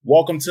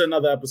Welcome to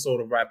another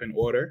episode of Rap in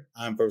Order.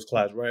 I'm First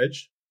Class Reg.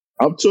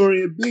 I'm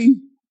Torian B.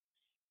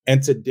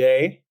 And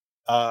today,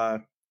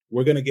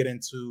 we're going to get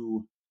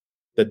into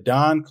the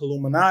Don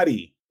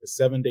Killuminati, the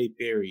 7-Day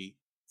Theory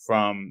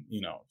from,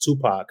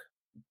 Tupac,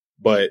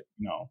 but,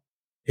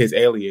 his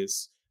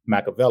alias,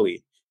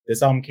 Machiavelli.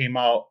 This album came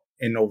out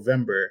in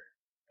November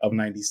of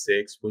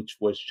 96, which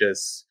was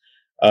just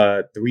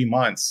 3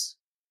 months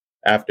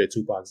after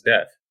Tupac's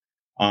death.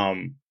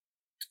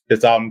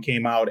 This album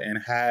came out and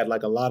had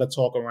like a lot of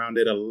talk around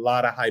it, a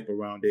lot of hype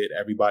around it.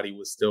 Everybody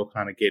was still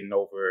kind of getting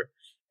over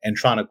and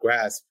trying to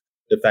grasp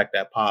the fact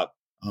that Pac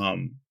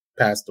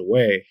passed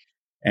away,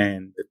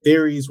 and the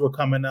theories were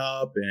coming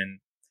up, and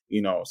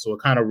so it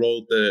kind of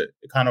rolled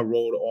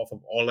off of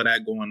all of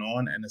that going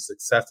on, and the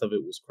success of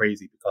it was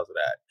crazy because of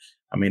that.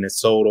 I mean, it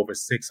sold over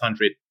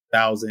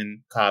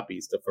 600,000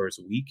 copies the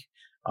first week,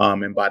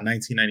 and by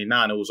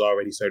 1999, it was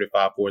already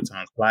certified 4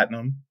 times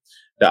platinum.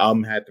 The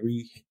album had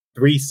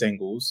three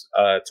singles,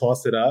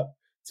 Toss It Up,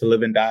 To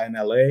Live and Die in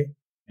LA,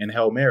 and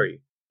Hail Mary,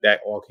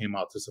 that all came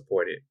out to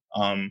support it.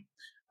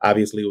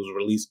 Obviously, it was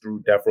released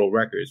through Death Row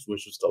Records,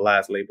 which was the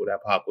last label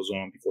that Pac was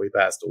on before he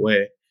passed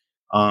away.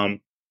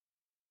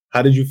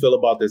 How did you feel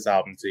about this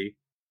album, T?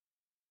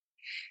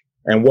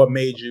 And what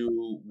made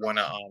you want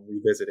to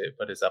revisit it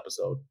for this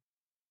episode?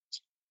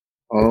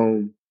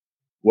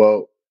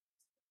 Well,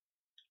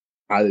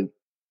 I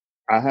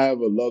have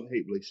a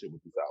love-hate relationship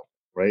with this album,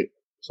 right?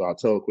 So I'll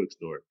tell a quick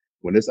story.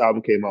 When this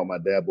album came out, my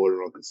dad bought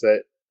it on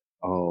cassette.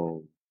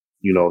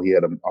 He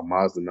had a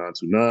Mazda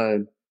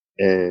 929,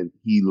 and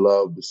he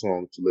loved the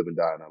song To Live and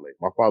Die in LA.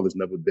 My father's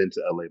never been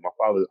to LA.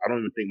 I don't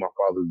even think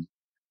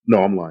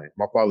no, I'm lying.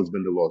 My father's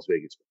been to Las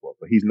Vegas before,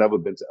 but he's never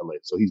been to LA.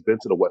 So he's been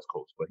to the West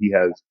Coast, but he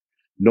has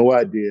no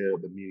idea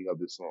the meaning of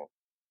this song.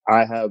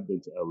 I have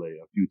been to LA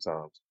a few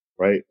times,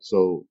 right?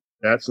 So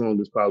that song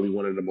is probably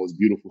one of the most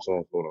beautiful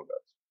songs going on,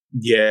 guys.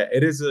 Yeah,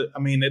 it is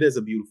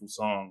a beautiful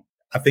song.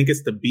 I think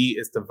it's the beat,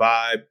 it's the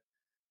vibe.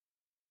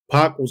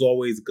 Pac was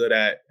always good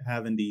at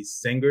having these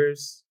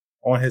singers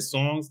on his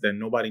songs that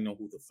nobody know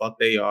who the fuck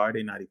they are.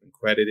 They're not even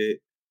credited.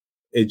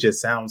 It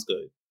just sounds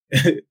good.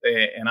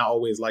 And I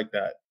always liked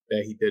that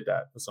he did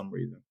that for some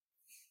reason.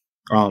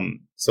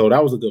 So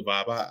that was a good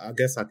vibe. I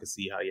guess I could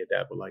see how your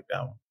dad would like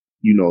that one.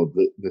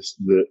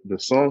 The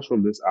songs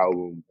from this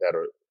album that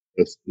are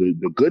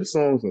the good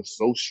songs are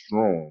so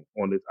strong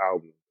on this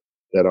album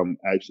that I'm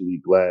actually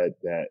glad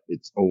that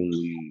it's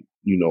only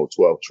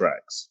 12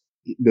 tracks.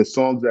 The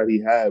songs that he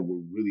had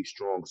were really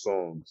strong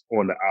songs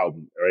on the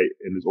album, right?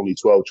 And there's only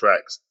 12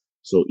 tracks.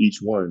 So each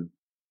one,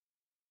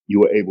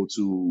 you were able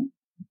to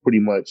pretty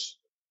much,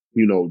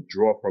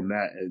 draw from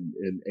that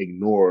and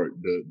ignore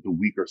the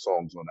weaker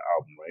songs on the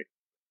album, right?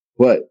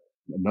 But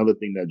another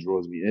thing that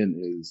draws me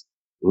in is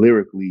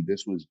lyrically,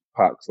 this was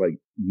Pac's like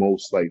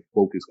most like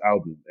focused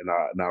album.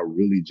 And I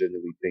really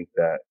genuinely think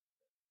that,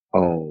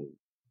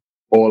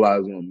 All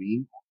Eyes on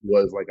Me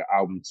was like an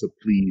album to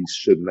please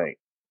Suge Knight.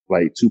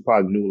 Like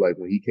Tupac knew, like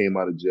when he came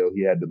out of jail,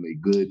 he had to make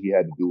good. He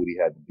had to do what he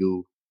had to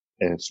do,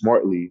 and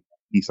smartly,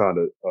 he signed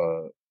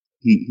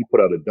he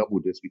put out a double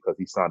disc because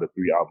he signed a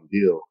 3-album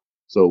deal.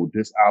 So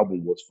this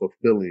album was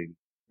fulfilling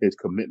his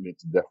commitment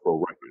to Death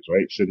Row Records,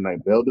 right? Suge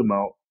Knight bailed him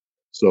out,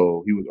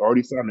 so he was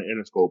already signed to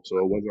Interscope, so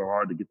it wasn't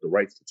hard to get the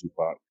rights to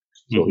Tupac.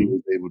 So he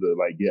was able to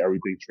like get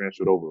everything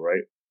transferred over,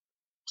 right?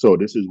 So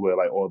this is where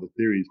like all the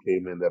theories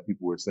came in that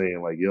people were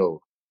saying like,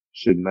 yo,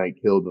 Suge Knight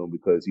killed him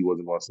because he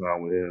wasn't going to sign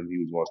with him. He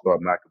was going to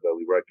start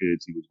Machiavelli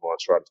Records. He was going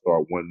to try to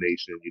start One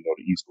Nation, the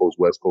East Coast,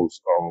 West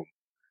Coast,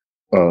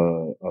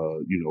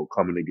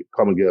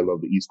 coming together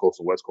of the East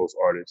Coast and West Coast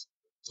artists.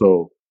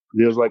 So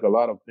there's like a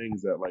lot of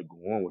things that like go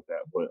on with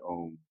that, but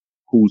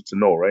who's to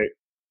know, right?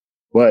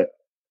 But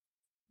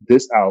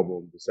this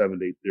album, The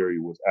 7-Day Theory,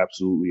 was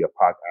absolutely a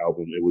Pac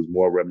album. It was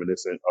more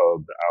reminiscent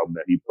of the album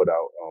that he put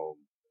out.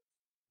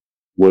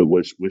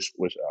 Which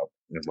album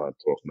am I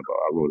talking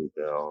about? I wrote it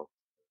down.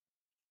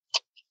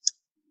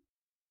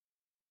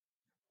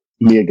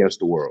 Me Against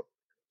the World.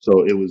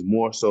 So it was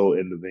more so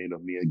in the vein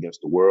of Me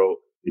Against the World.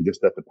 It's just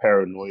that the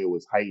paranoia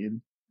was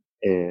heightened,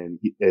 and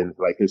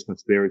like his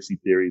conspiracy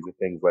theories and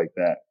things like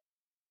that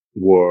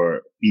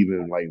were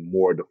even like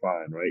more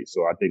defined, right?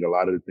 So I think a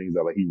lot of the things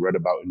that like he read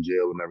about in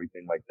jail and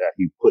everything like that,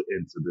 he put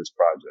into this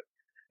project.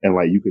 And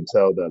like you could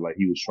tell that like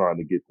he was trying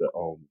to get the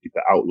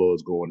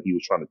outlaws going. He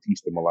was trying to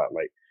teach them a lot.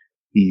 Like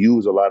he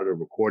used a lot of the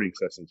recording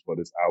sessions for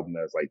this album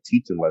as like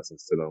teaching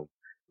lessons to them,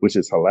 which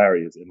is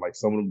hilarious. And like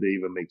some of them, they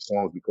even make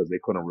songs because they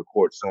couldn't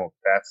record songs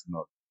fast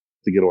enough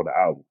to get on the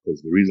album.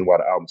 Because the reason why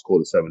the album's called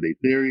The 7-Day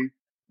Theory,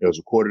 it was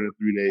recorded in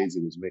 3 days,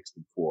 it was mixed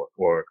in 4,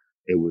 or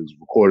it was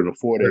recorded in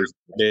 4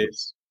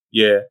 days.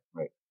 Yeah.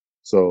 Right.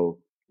 So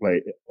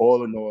like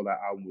all in all,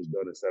 that album was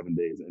done in 7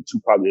 days, and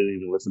Tupac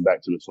didn't even listen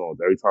back to the songs.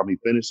 Every time he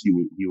finished, he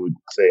would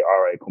say,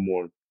 "All right, come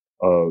on,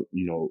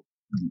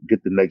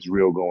 get the next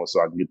reel going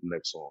so I can get the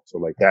next song." So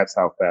like that's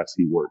how fast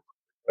he worked.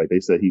 Like they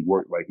said, he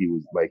worked like he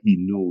was like he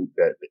knew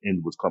that the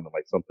end was coming.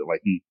 Like something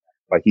like he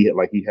had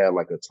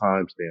like a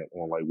timestamp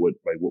on like what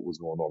was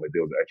going on. Like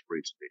there was an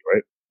expiration date,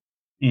 right?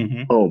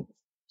 Mm-hmm.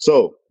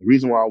 So the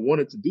reason why I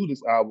wanted to do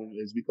this album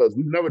is because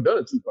we've never done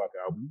a Tupac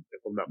album,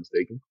 if I'm not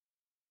mistaken.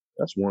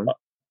 That's one,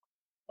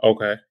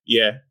 Okay.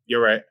 Yeah,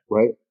 you're right.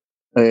 right?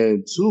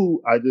 And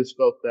two, I just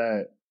felt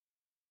that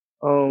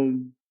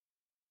um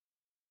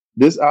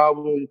this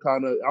album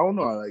kind of, I don't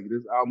know, like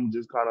this album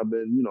just kind of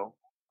been,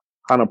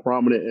 kind of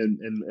prominent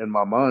in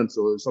my mind.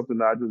 So it's something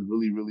that I just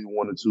really, really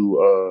wanted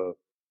to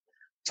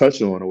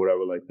touch on or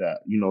whatever like that.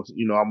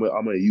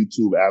 I'm a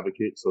YouTube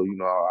advocate, so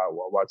I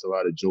watch a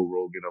lot of Joe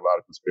Rogan, a lot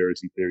of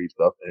conspiracy theory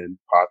stuff, and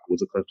Pac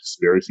was a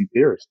conspiracy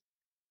theorist.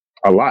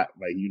 A lot,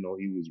 like he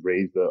was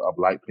raised a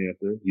Black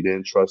Panther. He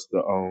didn't trust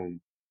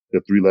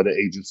the three-letter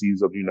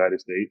agencies of the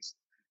United States,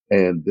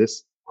 and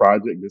this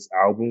project, this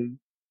album,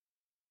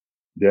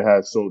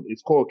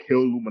 it's called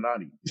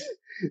Killuminati.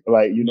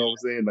 Like, you know what I'm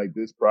saying? Like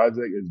this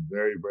project is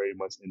very, very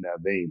much in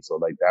that vein. So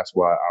like that's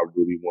why I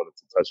really wanted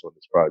to touch on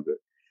this project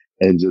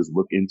and just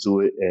look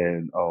into it.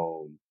 And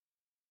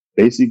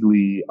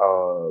basically,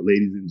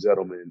 ladies and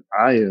gentlemen,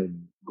 I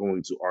am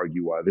going to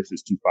argue why this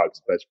is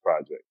Tupac's best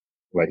project.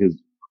 Like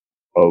his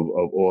of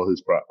all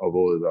his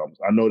albums.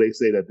 I know they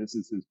say that this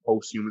is his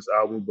posthumous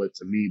album, but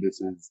to me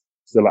this is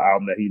still an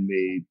album that he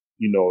made,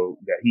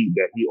 that he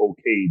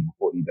okayed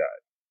before he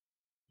died.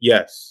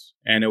 Yes,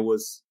 and it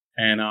was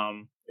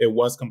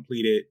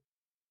completed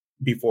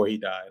before he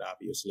died,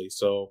 obviously.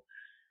 So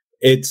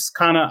it's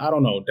kind of, I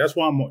don't know. That's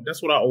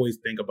what I always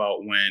think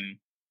about when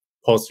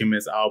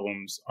posthumous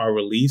albums are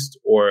released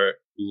or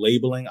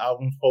labeling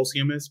albums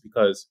posthumous,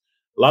 because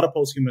a lot of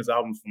posthumous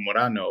albums, from what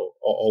I know,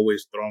 are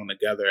always thrown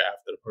together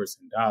after the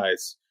person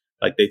dies.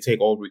 Like they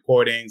take old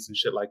recordings and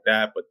shit like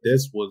that. But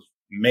this was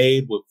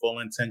made with full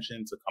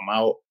intention to come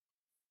out,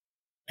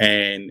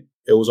 and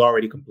it was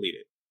already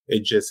completed.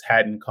 It just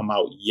hadn't come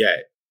out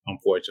yet,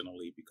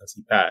 unfortunately, because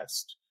he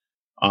passed.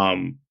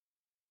 Um,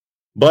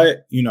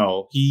 but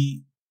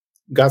he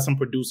got some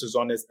producers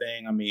on this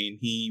thing. I mean,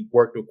 he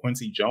worked with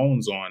Quincy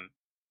Jones on.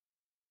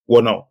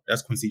 Well, no,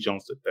 that's Quincy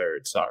Jones the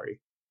third.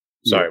 Sorry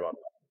about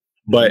that.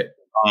 But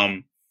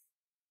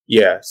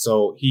yeah.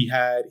 So he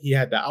had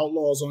the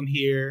Outlaws on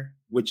here,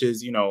 which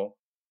is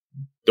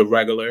the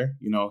regular.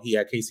 He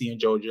had Casey and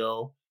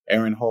JoJo,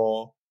 Aaron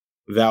Hall,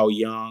 Val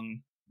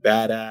Young,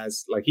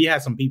 Badass. Like he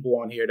had some people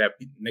on here that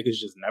niggas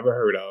just never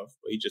heard of,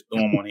 but he just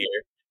threw them on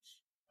here.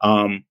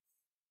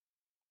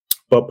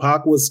 But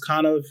Pac was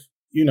kind of,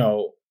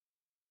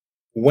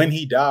 when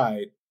he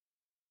died,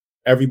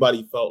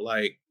 everybody felt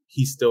like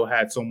he still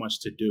had so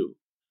much to do,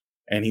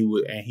 and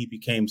he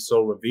became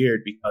so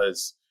revered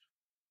because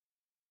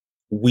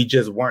we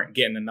just weren't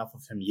getting enough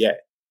of him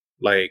yet.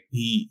 Like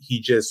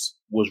he just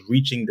was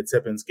reaching the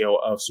tipping scale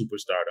of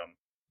superstardom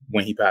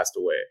when he passed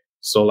away.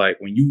 So like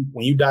when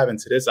you dive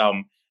into this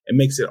album, it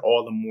makes it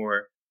all the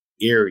more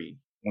eerie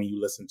when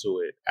you listen to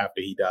it after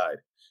he died,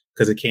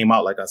 because it came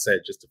out, like I said,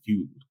 just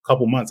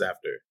couple months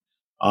after.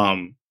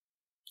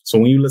 So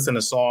when you listen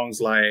to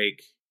songs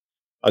like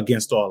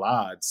Against All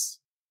Odds,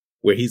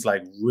 where he's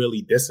like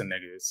really dissing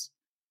niggas,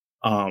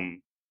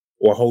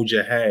 or Hold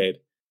Your Head,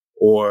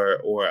 or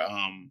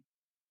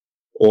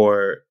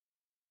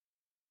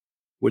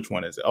which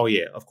one is it? Oh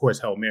yeah, of course,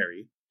 Hail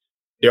Mary.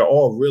 They're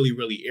all really,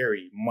 really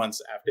eerie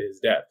months after his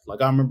death.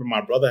 Like I remember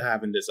my brother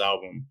having this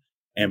album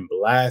and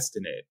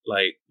blasting it,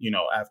 like,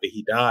 after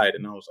he died.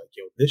 And I was like,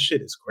 yo, this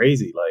shit is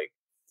crazy. Like,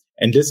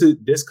 and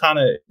this kind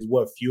of is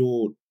what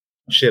fueled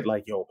shit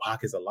like, yo,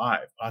 Pac is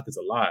alive. Pac is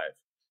alive.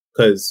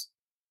 Cause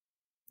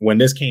when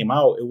this came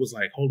out, it was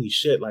like, holy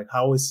shit, like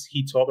how is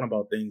he talking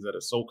about things that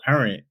are so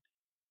current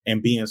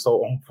and being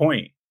so on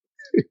point?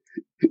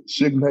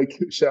 Suge Knight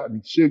shot me.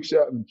 Suge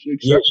shot me. Suge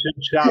Yeah,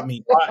 shot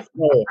me. Suge shot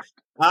me.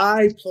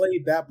 I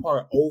played that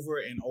part over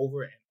and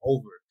over and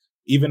over,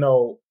 even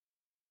though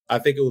I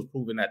think it was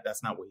proven that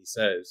that's not what he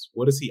says.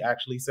 What does he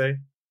actually say?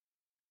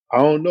 I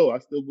don't know. I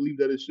still believe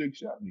that it's Suge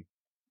shot me.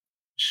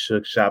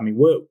 Suge shot me.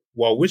 What?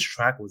 Well, which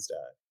track was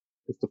that?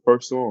 It's the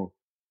first song.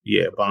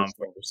 Yeah, Bomb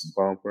First.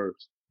 Bomb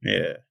First.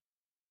 Yeah.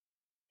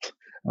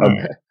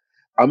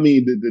 I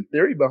mean, the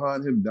theory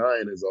behind him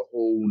dying is a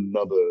whole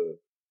nother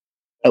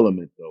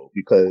element, though,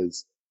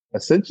 because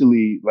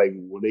essentially, like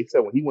when they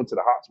said when he went to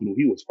the hospital,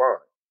 he was fine.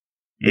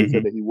 They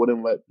said that he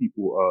wouldn't let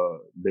people,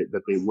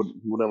 he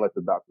wouldn't let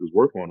the doctors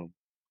work on him,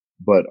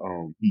 but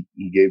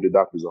he gave the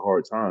doctors a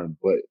hard time.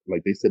 But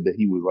like they said that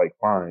he was like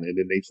fine, and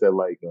then they said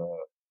like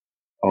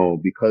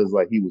because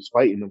like he was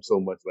fighting them so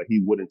much, like he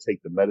wouldn't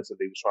take the medicine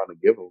they was trying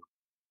to give him,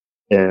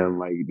 and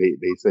like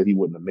they said he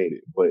wouldn't have made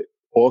it. But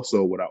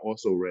also, what I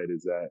also read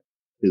is that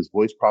his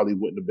voice probably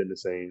wouldn't have been the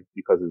same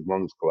because his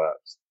lungs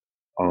collapsed.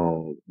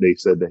 They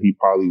said that he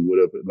probably would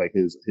have, like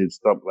his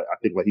stomach, like I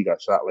think like he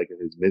got shot like in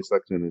his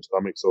midsection in his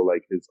stomach, so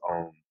like his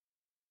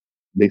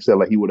they said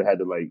like he would have had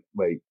to like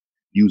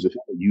use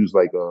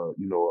like a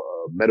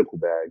medical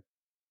bag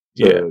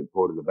to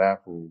go to the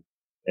bathroom,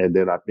 and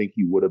then I think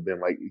he would have been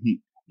like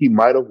he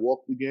might have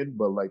walked again,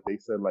 but like they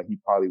said like he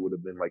probably would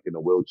have been like in a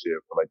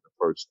wheelchair for like the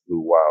first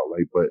little while,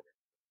 like. But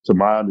to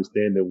my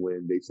understanding,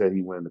 when they said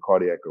he went into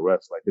cardiac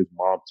arrest, like his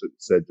mom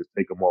said just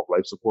take him off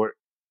life support,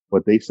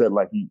 but they said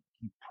like he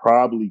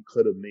probably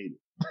could have made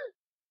it.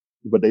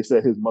 but they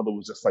said his mother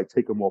was just like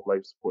take him off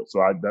life support. So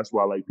that's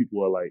why like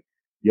people are like,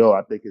 yo,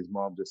 I think his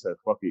mom just said,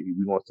 fuck it,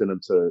 we gonna send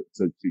him to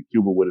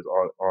Cuba with his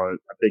on.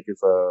 I think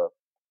it's a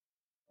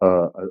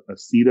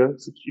Sita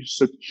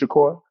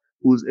Shakur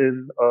who's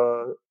in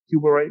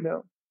Cuba right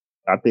now.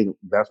 I think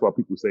that's why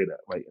people say that.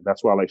 Like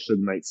that's why like Suge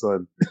Knight's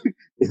son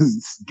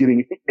is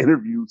getting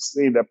interviews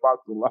saying that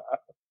Pac's alive.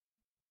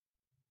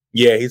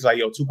 Yeah, he's like,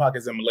 yo, Tupac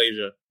is in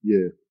Malaysia.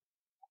 Yeah,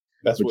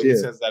 that's but what yeah, he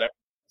says.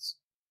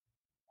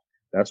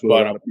 That's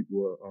what a lot of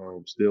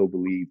people still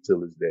believe till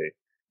this day.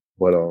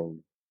 But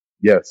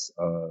yes,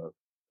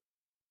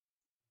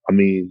 I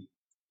mean,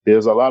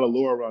 there's a lot of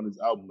lore around this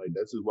album. Like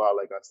this is why,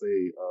 like I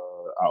say,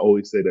 I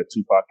always say that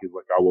Tupac is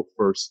like our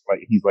first,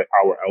 like he's like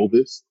our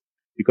Elvis,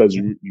 because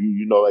you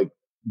know like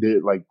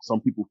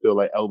some people feel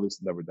like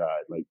Elvis never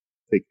died.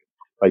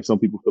 Like some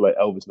people feel like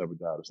Elvis never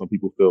died, or some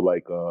people feel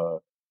like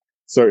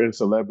certain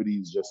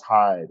celebrities just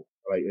hide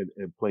like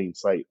in plain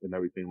sight and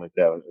everything like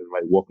that, and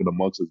like walking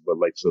amongst us, but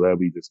like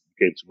celebrity just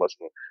became too much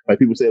for them. Like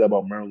people say that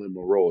about Marilyn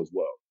Monroe as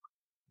well.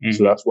 Mm-hmm.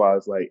 So that's why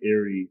it's like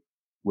eerie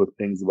with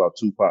things about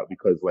Tupac,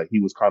 because like he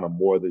was kind of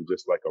more than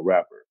just like a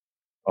rapper.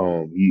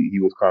 He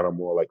was kind of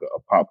more like a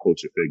pop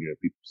culture figure.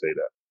 People say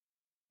that.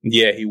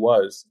 Yeah, he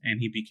was, and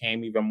he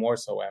became even more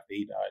so after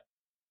he died.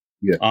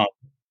 Yeah.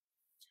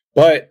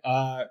 But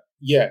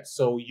yeah,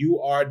 so you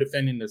are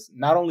defending this,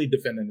 not only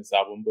defending this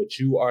album, but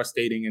you are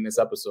stating in this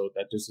episode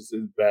that this is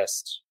his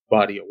best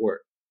body of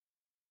work.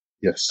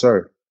 Yes,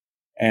 sir.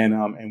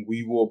 And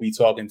we will be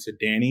talking to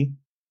Danny,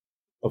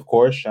 of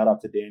course. Shout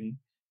out to Danny.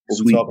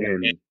 Sweet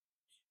Danny.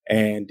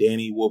 And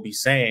Danny will be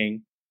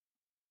saying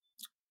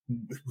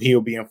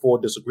he'll be in full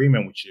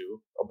disagreement with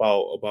you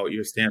about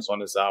your stance on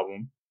this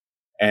album.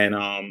 And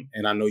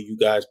I know you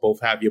guys both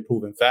have your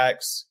proven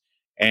facts.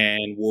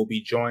 And we'll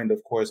be joined,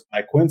 of course,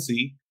 by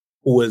Quincy,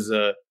 who is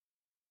a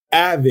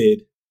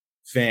avid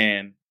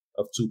fan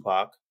of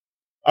Tupac.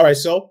 All right,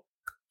 so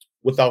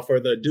without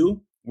further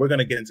ado, we're going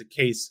to get into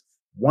case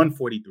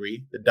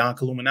 143, the Don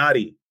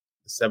Killuminati,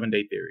 the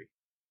 7-Day Theory.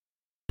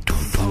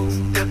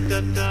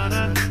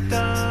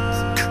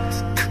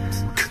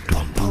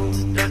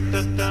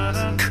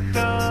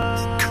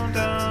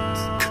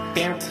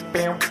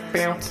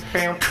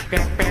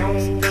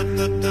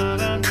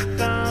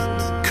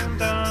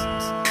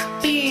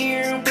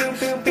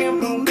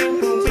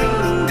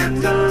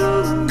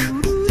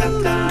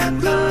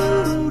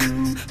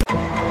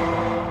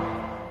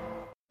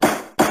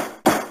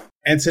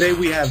 And today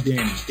we have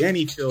Danny.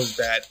 Danny feels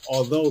that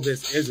although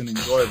this is an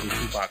enjoyable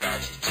Tupac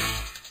album,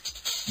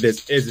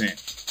 this isn't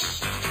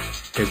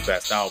his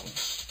best album.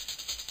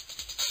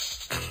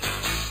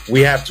 We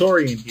have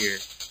Tori in here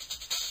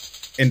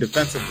in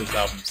defense of this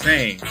album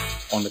saying,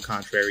 on the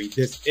contrary,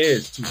 this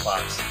is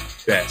Tupac's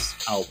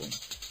best album.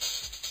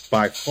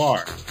 By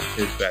far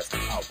his best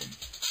album.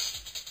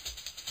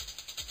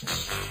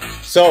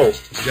 So,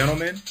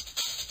 gentlemen,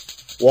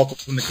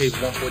 welcome to case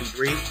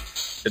 143.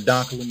 The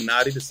Don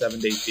Killuminati, the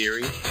 7-Day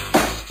Theory.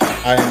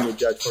 I am your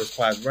judge, First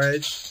Class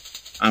Reg.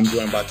 I'm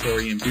joined by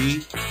Tori and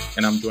B,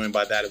 and I'm joined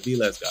by that of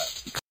Viles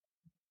guy.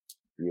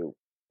 You.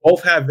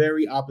 Both have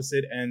very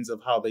opposite ends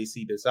of how they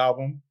see this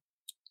album.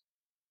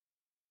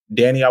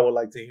 Danny, I would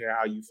like to hear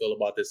how you feel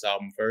about this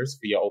album first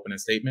for your opening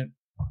statement.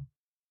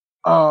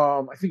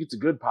 I think it's a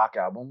good Pac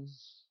album,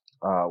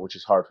 which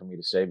is hard for me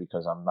to say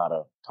because I'm not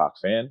a Pac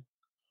fan.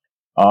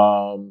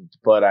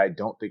 But I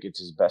don't think it's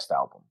his best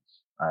album.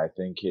 I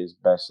think his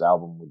best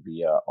album would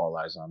be All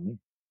Eyes on Me.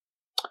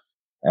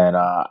 And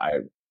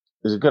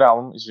it's a good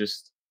album. It's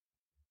just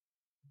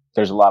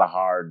there's a lot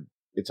of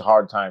it's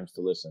hard times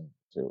to listen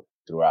to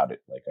throughout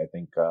it. Like I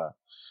think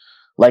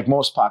like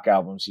most Pac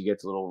albums, he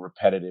gets a little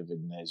repetitive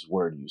in his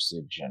word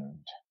usage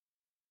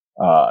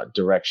and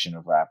direction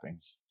of rapping.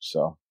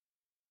 So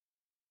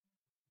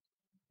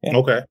yeah.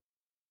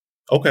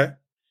 Okay.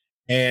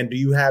 And do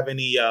you have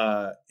any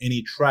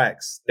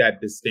tracks that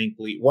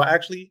distinctly? Well,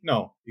 actually,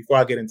 no. Before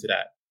I get into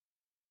that,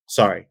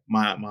 sorry,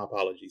 my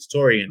apologies,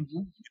 Torian.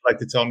 Would you like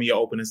to tell me your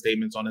opening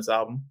statements on this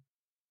album?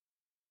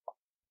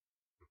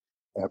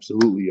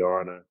 Absolutely,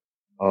 Your Honor.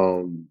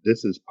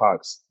 This is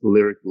Pac's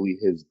lyrically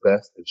his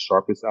best and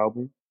sharpest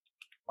album.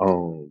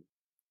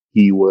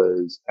 He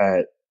was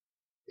at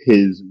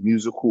his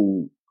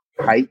musical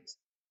height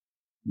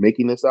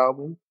making this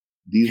album.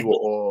 These were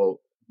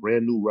all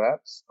brand new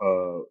raps.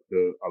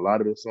 A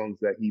lot of the songs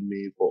that he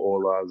made for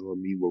All Eyes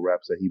on Me were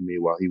raps that he made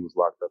while he was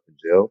locked up in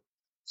jail.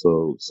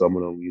 So some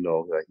of them, you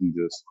know, that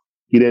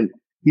he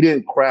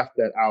didn't craft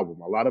that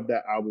album. A lot of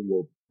that album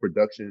were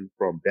production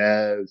from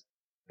Daz,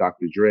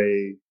 Dr.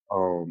 Dre,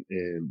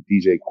 and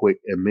DJ Quick,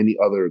 and many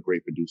other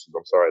great producers.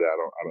 I'm sorry that I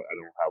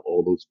don't have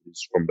all those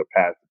from the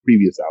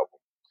previous album,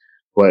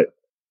 but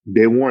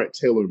they weren't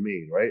tailor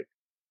made, right?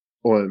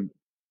 On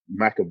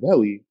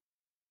Machiavelli,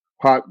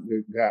 Pac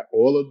got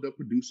all of the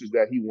producers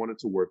that he wanted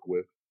to work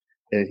with,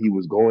 and he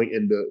was going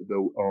in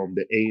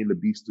the A and the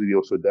B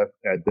studios at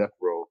Death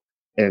Row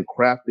and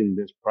crafting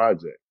this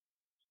project.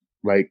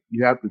 Like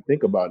you have to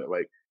think about it.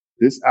 Like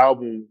this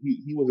album,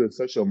 he was in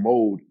such a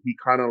mode. He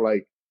kind of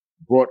like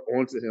brought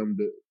onto him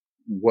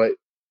what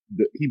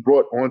he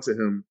brought onto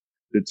him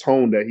the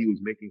tone that he was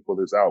making for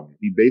this album.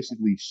 He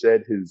basically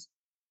shed his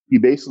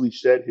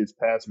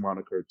past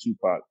moniker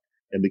Tupac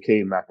and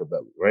became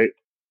Machiavelli, right?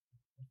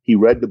 He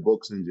read the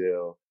books in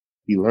jail.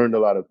 He learned a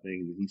lot of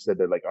things, and he said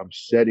that like I'm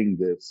shedding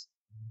this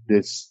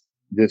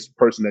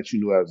person that you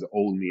knew as the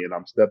old me, and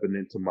I'm stepping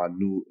into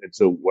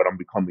what I'm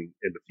becoming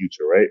in the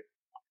future, right?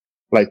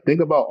 Like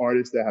think about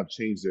artists that have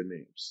changed their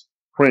names.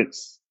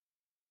 Prince,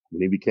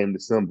 when he became the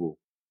symbol,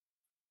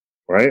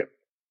 right?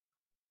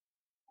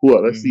 Who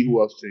else? Let's see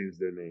who else changed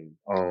their name.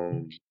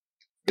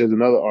 There's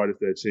another artist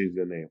that changed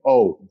their name.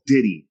 Oh,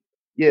 Diddy.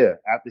 Yeah,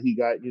 after he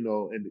got, in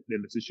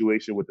the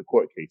situation with the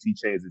court case, he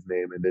changed his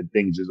name and then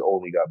things just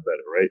only got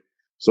better, right?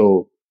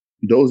 So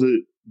those are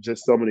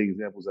just some of the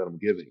examples that I'm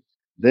giving.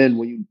 Then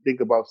when you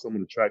think about some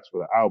of the tracks for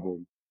the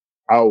album,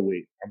 I'll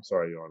wait. I'm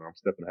sorry, Your Honor. I'm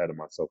stepping ahead of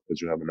myself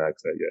because you haven't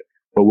asked that yet.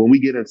 But when we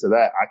get into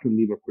that, I can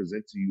even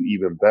present to you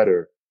even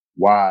better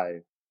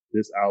why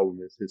this album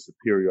is his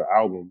superior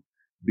album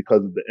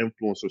because of the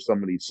influence of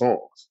some of these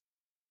songs.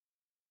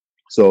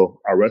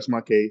 So I rest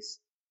my case.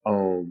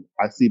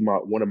 I see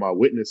one of my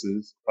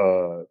witnesses,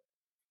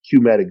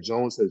 Q-Matic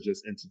Jones, has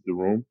just entered the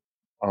room.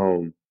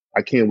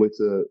 I can't wait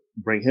to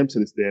bring him to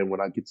the stand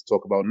when I get to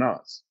talk about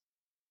Nas.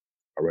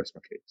 I rest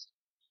my case.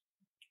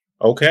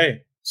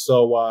 Okay.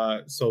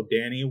 So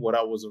Danny, what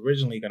I was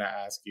originally going to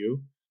ask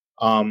you,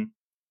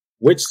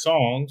 which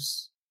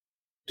songs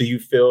do you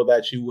feel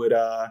that you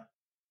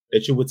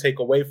would take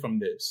away from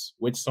this?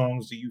 Which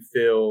songs do you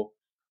feel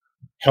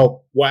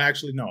help? Well,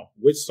 actually, no.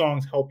 Which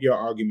songs help your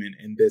argument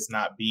in this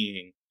not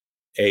being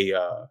a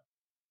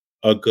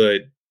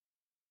good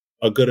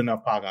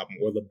enough Pac album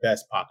or the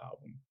best Pac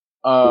album?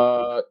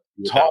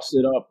 Toss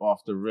It Up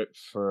off the rip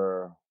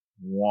for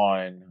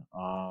one,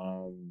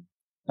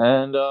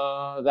 and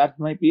that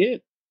might be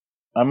it.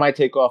 I might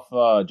take off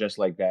Just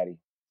Like Daddy.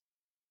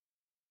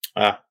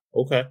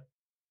 Okay.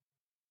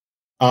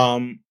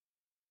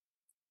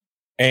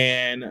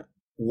 And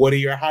what are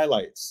your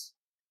highlights?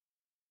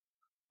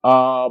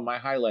 My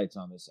highlights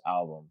on this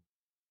album.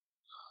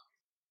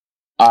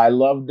 I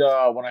loved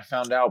when I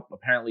found out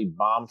apparently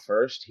Bomb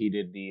First, he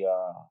did the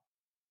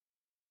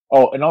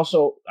and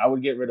also I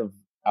would get rid of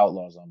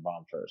Outlaws on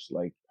Bomb First.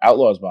 Like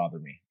Outlaws bother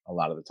me a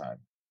lot of the time.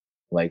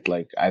 Like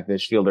I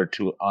just feel they're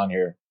too on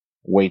here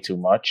way too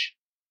much.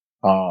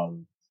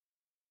 And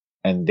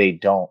they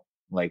don't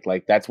like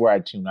that's where I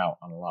tune out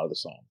on a lot of the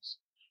songs.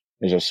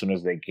 Is as soon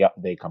as they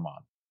come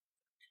on.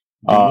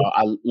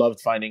 I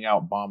loved finding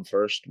out Bomb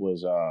First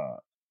was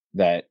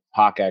that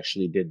Pac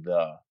actually did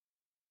the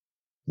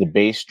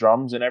bass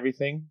drums and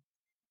everything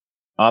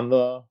on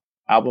the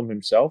album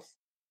himself.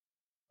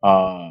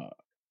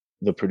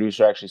 The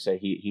producer actually said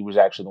he was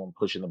actually the one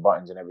pushing the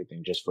buttons and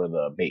everything just for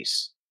the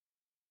bass.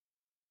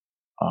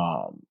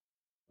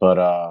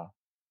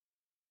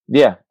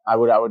 Yeah,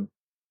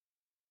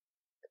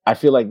 I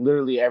feel like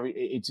literally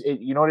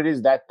you know what it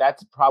is,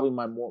 that's probably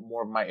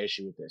more of my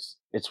issue with this.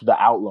 It's the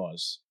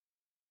Outlaws,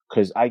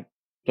 because I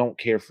don't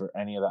care for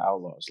any of the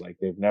Outlaws. Like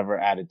they've never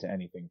added to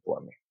anything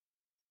for me.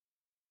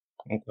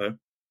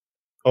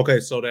 Okay.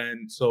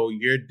 So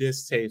your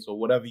distaste or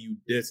whatever you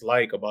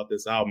dislike about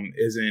this album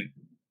isn't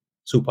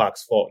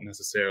Tupac's fault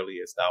necessarily.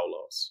 It's the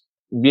Outlaws.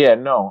 Yeah,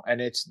 no,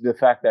 and it's the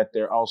fact that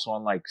they're also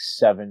on like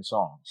 7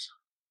 songs.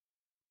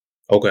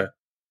 Okay.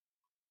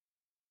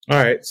 All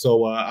right.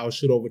 So I'll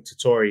shoot over to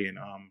Tori, and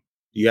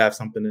do you have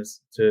something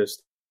to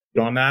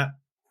on that?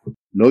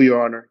 No,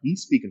 Your Honor.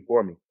 He's speaking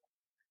for me.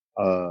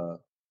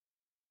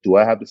 Do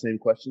I have the same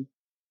question?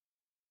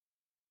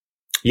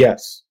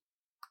 Yes.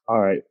 All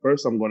right.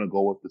 First, I'm going to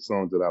go with the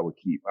songs that I would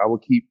keep. I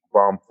would keep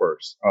Bomb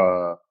First.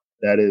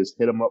 That is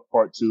Hit 'Em Up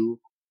Part 2.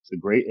 It's a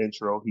great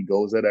intro. He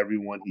goes at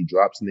everyone. He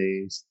drops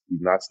names.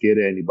 He's not scared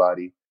of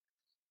anybody.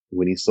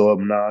 When he saw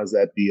Nas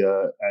at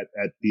the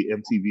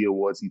MTV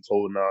Awards, he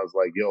told Nas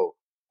like, "Yo,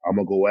 I'm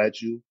gonna go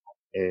at you,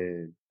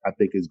 and I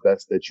think it's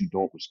best that you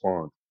don't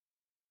respond."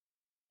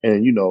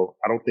 And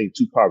I don't think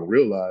Tupac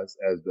realized,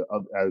 as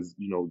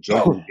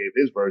Jungle gave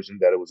his version,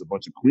 that it was a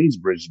bunch of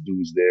Queensbridge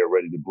dudes there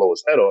ready to blow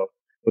his head off.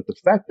 But the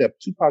fact that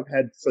Tupac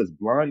had such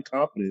blind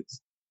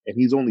confidence, and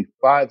he's only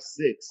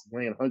 5'6",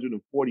 weighing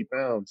 140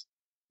 pounds,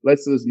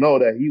 lets us know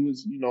that he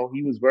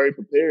was very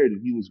prepared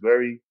and he was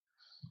very,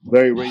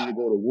 very ready to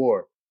go to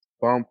war.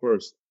 Bomb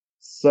First,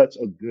 such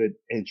a good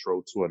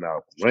intro to an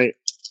album, right?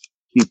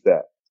 Keep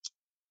that.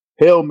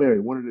 Hail Mary,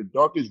 one of the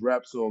darkest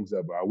rap songs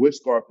ever. I wish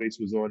Scarface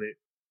was on it.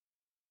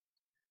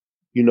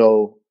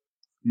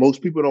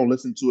 Most people don't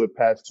listen to it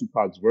past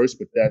Tupac's verse,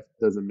 but that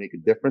doesn't make a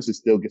difference. It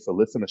still gets a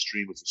listen. A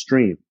stream is a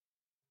stream.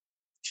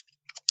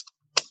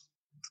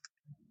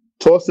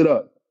 Toss It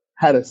Up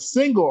had a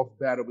sing-off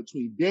battle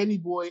between Danny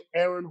Boy,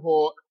 Aaron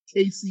Hall,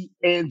 Casey,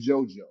 and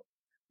JoJo.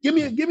 Give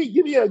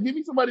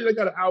me somebody that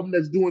got an album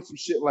that's doing some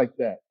shit like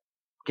that.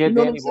 Get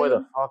Danny Boy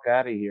the fuck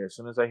out of here. As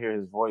soon as I hear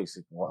his voice,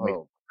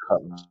 hold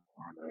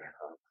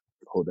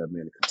that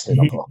man a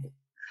container.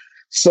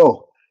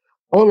 So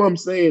all I'm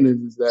saying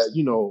is that,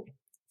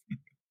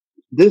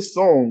 this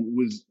song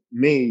was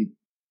made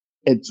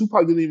and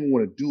Tupac didn't even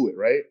want to do it,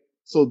 right?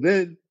 So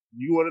then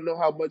You want to know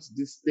how much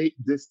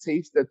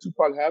distaste that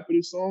Tupac had for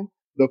this song?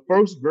 The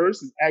first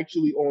verse is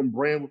actually on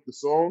brand with the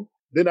song.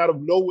 Then out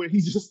of nowhere, he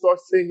just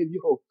starts saying,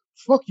 "Yo,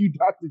 fuck you,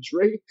 Dr.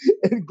 Dre,"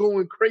 and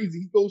going crazy.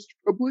 He goes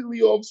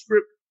completely off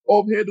script,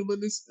 off handle,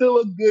 and it's still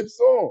a good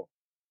song.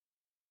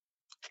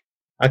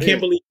 I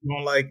can't believe you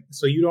don't like.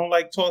 So you don't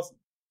like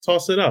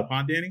toss it up,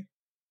 huh, Danny?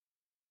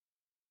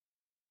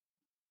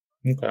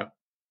 Okay.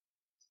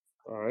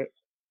 All right.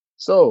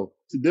 So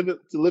to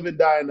live and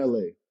die in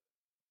LA,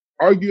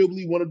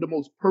 arguably one of the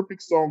most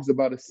perfect songs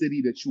about a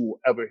city that you will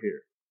ever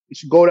hear. It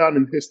should go down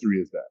in history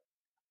as that.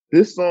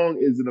 This song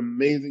is an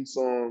amazing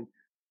song.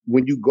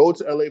 When you go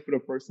to LA for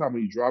the first time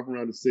and you drive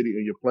around the city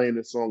and you're playing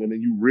this song and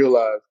then you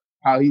realize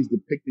how he's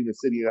depicting the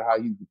city and how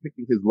he's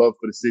depicting his love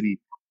for the city,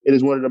 it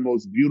is one of the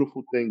most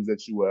beautiful things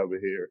that you will ever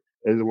hear.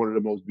 It is one of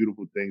the most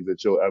beautiful things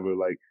that you'll ever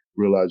like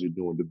realize you're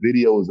doing. The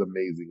video is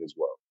amazing as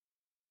well.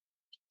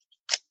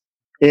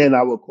 And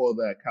I would call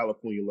that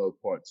California Love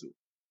Part 2.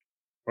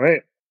 All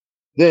right.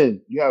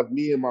 Then you have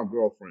Me and My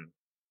Girlfriend.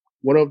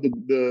 One of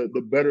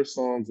the better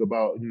songs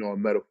about, a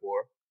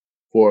metaphor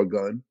for a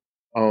gun.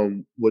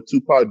 What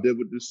Tupac did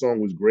with this song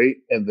was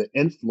great, and the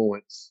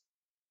influence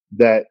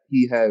that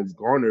he has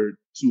garnered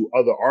to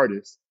other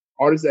artists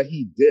that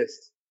he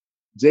dissed.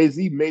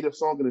 Jay-Z made a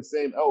song in the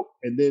same ilk,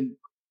 and then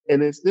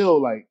still,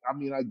 like, I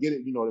mean, I get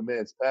it, the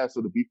man's passed,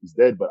 so the beef is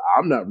dead, but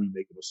I'm not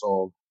remaking a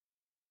song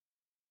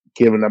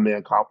giving that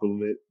man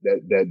compliment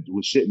that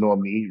was shitting on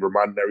me,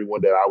 reminding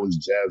everyone that I was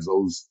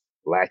Jazzo's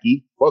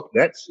lackey. Fuck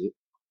that shit.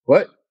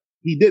 But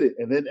he did it,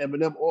 and then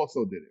Eminem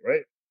also did it,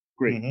 right?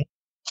 Great. Mm-hmm.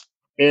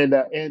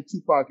 And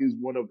Tupac is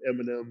one of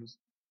Eminem's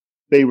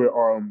favorite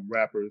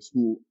rappers,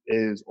 who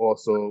is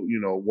also,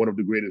 one of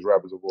the greatest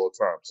rappers of all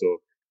time.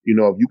 So,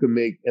 if you can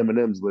make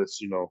Eminem's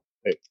list,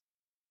 hey,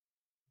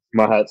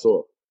 my hat's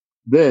off.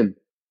 Then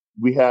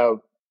we have,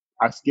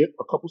 I skipped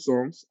a couple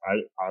songs.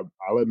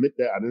 I'll admit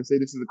that. I didn't say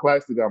this is a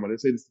classic album. I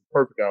didn't say this is a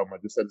perfect album. I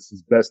just said this is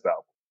his best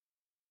album.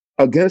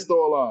 Against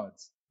All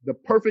Odds, the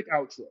perfect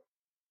outro,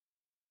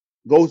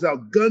 goes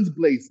out guns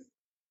blazing.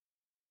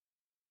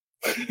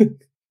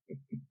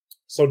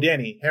 So,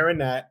 Danny, hearing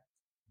that,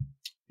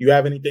 you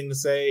have anything to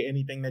say?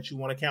 Anything that you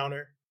want to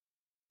counter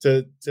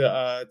to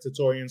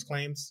Torian's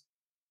claims?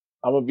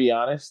 I'm gonna be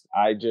honest.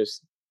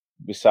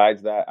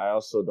 Besides that, I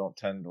also don't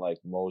tend to like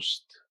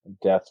most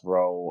Death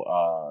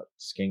Row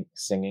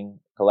singing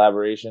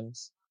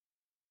collaborations.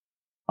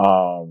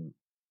 I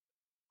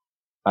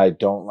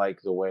don't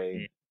like the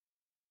way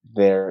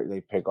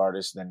they pick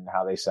artists and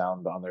how they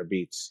sound on their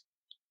beats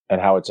and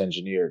how it's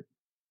engineered.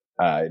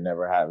 I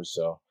never have.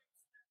 So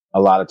a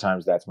lot of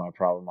times that's my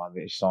problem on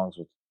these songs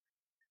with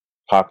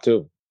Pac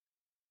too.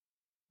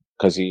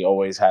 Cause he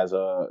always has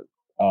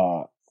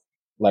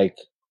like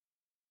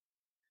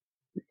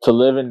To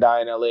Live and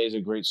Die in LA is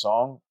a great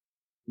song,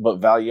 but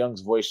Val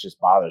Young's voice just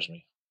bothers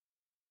me.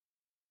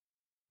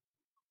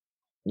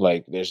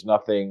 Like there's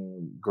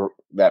nothing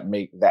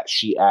that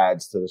she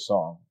adds to the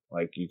song.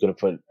 Like you could have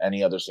put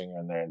any other singer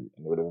in there and it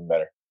would have been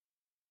better.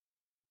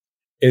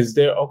 Is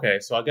there, okay,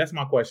 so I guess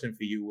my question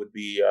for you would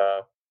be,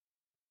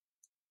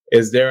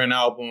 is there an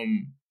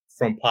album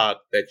from Pac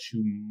that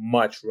you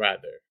much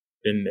rather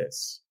than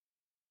this?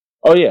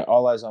 Oh yeah,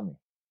 All Eyes on Me.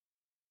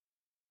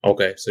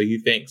 Okay, so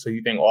you think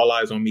All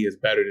Eyes on Me is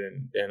better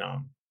than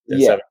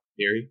yeah. Seven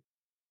Theory?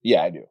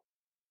 Yeah, I do.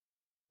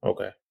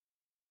 Okay.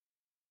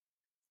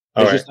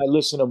 It's just I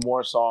listen to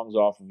more songs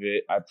off of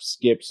it. I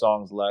skip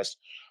songs less.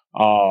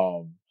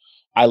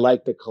 I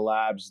like the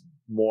collabs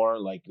more.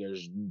 Like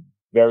there's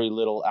very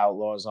little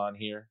Outlaws on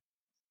here,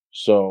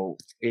 so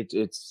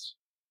it's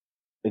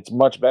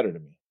much better to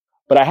me.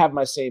 But I have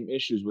my same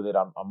issues with it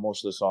on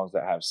most of the songs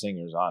that have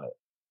singers on it.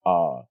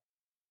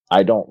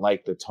 I don't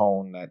like the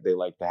tone that they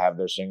like to have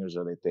their singers,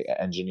 or they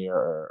engineer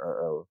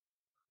or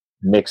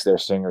mix their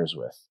singers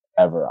with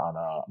ever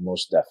on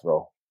most Death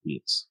Row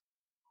beats.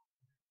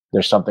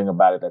 There's something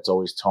about it that's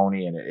always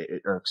Tony, and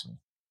it irks me.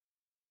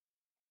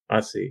 I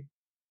see.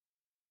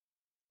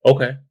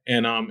 Okay,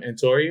 and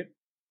Torian,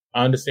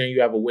 I understand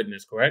you have a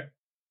witness, correct?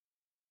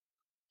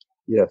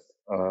 Yes,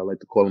 I'd like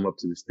to call him up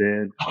to the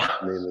stand.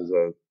 His name is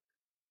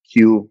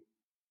Q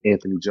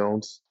Anthony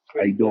Jones.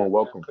 How you doing?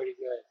 Welcome. Pretty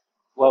good.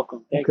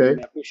 Welcome. Thank you, man.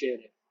 I appreciate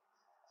it.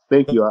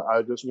 Thank you.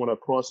 I just want to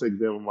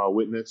cross-examine my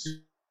witness.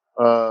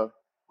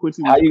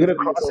 Quincy, how are you going to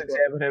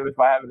cross-examine him if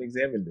I haven't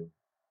examined him?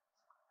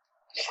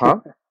 Huh?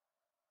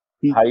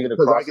 How are you going to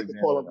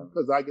cross-examine him?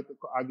 Because I get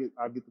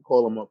to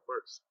call him up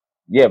first.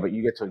 Yeah, but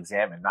you get to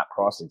examine, not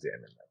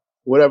cross-examine them.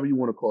 Whatever you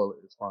want to call it,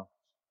 it's fine.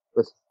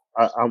 Listen,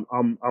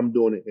 I'm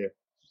doing it here.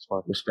 It's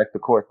fine. Respect the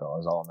court, though,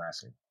 is all I'm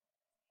asking.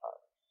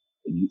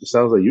 It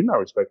sounds like you're not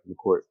respecting the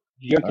court.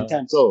 You're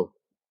content. So,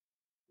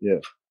 yeah.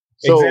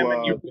 So,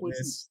 examine your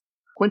witness.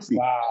 Quincy.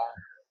 Wow.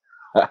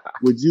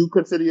 Would you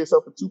consider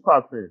yourself a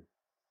Tupac fan?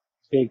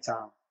 Big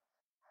time.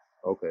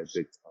 Okay,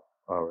 big time.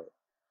 All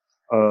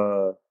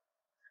right.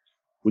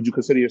 Would you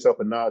consider yourself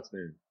a Nas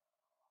fan?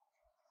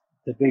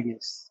 The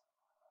biggest.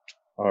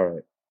 All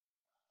right.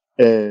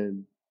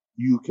 And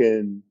you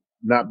can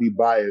not be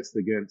biased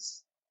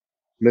against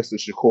Mr.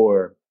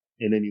 Shakur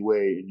in any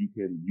way, and you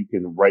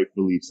can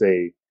rightfully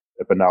say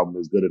if an album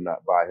is good or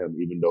not by him,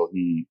 even though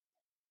he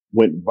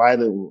went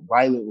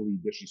violently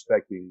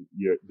disrespecting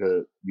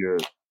the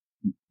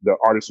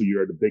artist who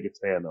you're the biggest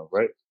fan of,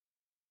 right?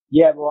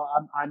 Yeah, well,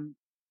 I'm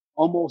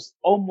almost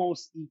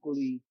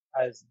equally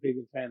as big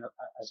a fan of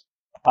as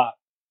Pop.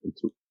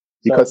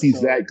 Because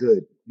he's that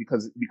good.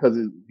 Because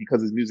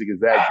his music is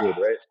that good,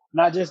 right?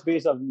 Not just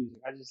based off music.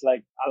 I just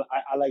like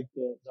I like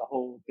the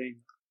whole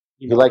thing.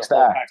 He likes the the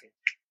whole act. package.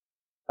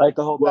 I like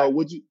the whole Well,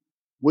 package.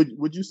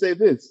 would you say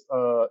this?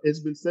 It's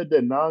been said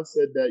that Nas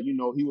said that he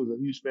was a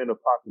huge fan of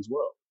Pac as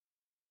well.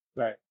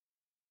 Right.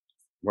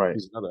 Right.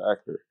 He's another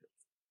actor.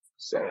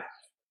 So,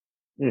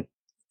 all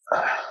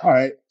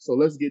right. So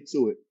let's get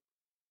to it.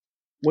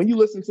 When you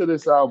listen to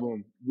this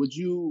album,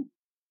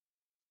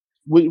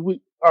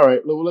 all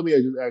right. Let me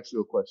just ask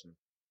you a question.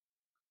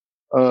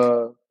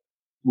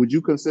 Would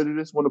you consider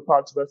this one of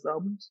Pac's best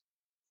albums?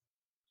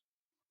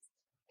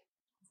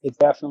 It's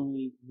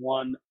definitely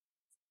one,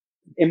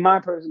 in my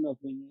personal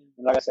opinion.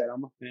 And like I said,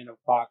 I'm a fan of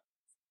Pac.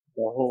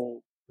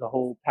 The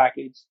whole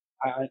package.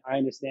 I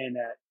understand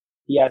that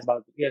he has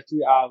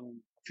three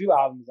albums, a few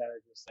albums that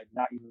are just like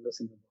not even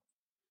listenable.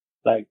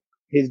 Like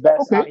his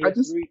best. Okay,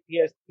 He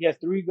has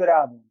three good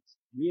albums: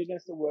 Me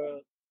Against the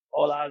World,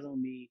 All Eyes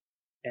on Me,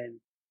 and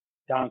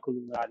Don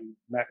Killuminati,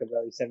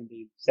 Machiavelli, 7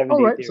 Day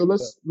all right, Theory. so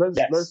let's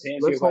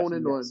hone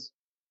in on. Yes.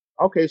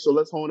 Okay, so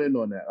let's hone in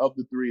on that. Of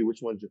the three,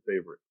 which one's your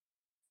favorite?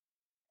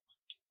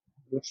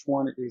 Which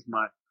one is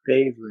my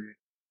favorite?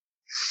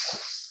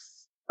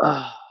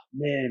 Ah,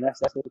 man, that's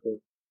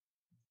difficult.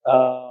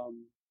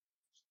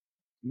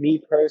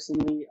 Me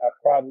personally, I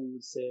probably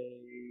would say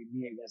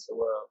Me Against the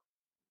World.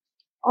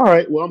 All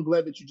right, well, I'm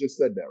glad that you just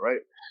said that,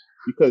 right?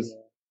 Because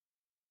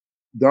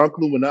Don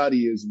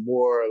Killuminati is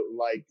more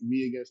like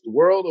Me Against the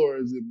World, or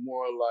is it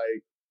more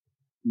like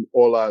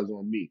All Eyes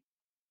on Me?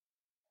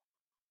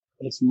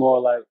 It's more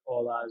like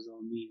All Eyes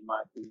on Me, in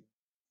my opinion.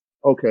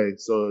 Okay,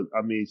 so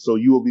so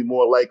you will be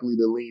more likely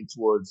to lean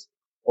towards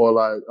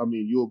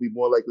you will be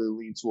more likely to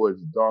lean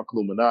towards Don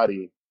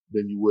Killuminati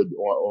than you would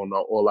on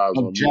All Eyes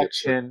on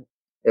Me.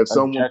 If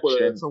someone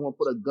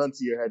put a gun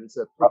to your head and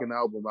said, pick an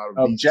album out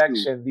of these two.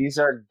 Objection. These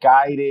are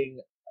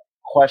guiding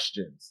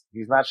questions.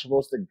 He's not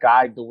supposed to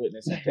guide the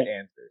witness into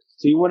answers.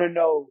 So you want to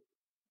know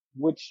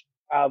which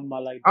album I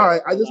like? All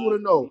right, I just want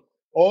to know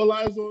All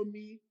Eyes on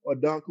Me or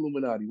Don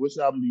Killuminati. Which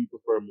album do you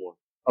prefer more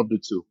of the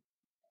two?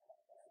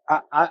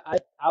 I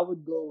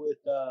would go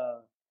with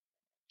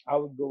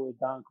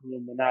Don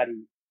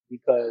Killuminati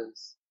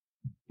because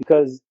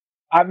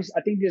obviously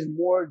I think there's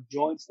more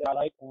joints that I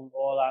like on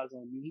All Eyes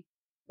on Me,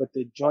 but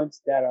the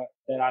joints that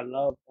I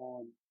love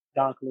on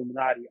Don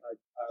Killuminati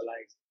are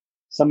like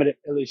some of the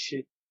illest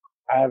shit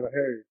I ever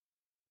heard.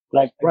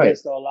 Like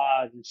Against All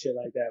Odds and shit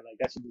like that. Like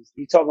that's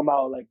he's talking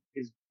about like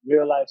his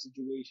real life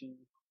situation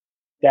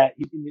that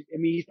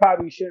he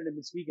probably shouldn't have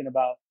been speaking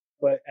about,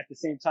 but at the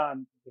same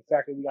time, the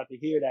fact that we got to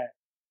hear that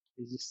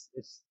is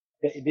just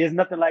there's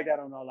nothing like that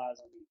on All Eyes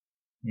on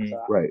Me.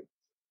 So right.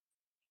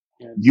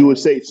 You would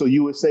say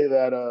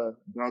that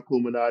Don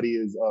Killuminati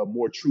is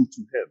more true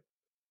to him.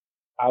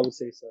 I would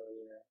say so.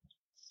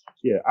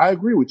 Yeah, I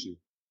agree with you,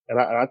 and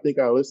I think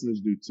our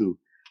listeners do too.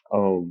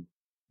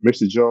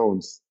 Mr.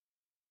 Jones,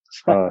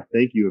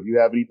 thank you. If you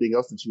have anything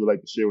else that you would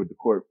like to share with the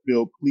court,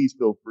 please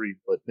feel free.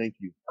 But thank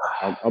you.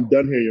 I'm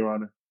done here, Your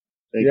Honor.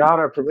 Thank Your you.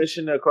 Honor,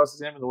 permission to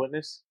cross-examine the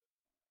witness?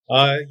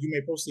 You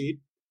may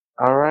proceed.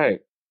 All right.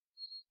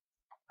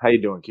 How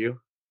you doing, Q?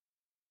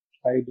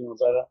 How you doing,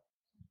 brother?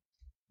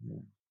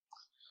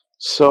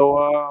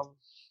 So,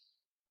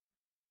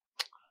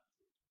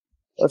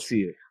 let's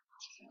see.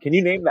 Can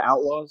you name the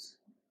outlaws?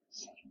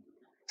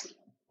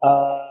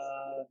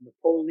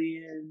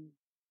 Napoleon,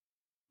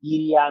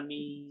 Idi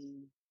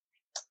Amin,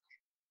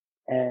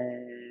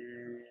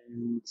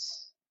 and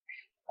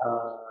I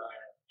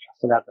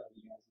forgot the other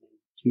guy's name.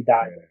 He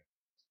died.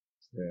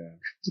 Yeah.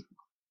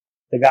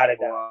 The guy that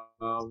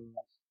died.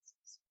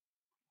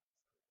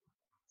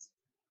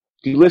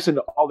 Do you listen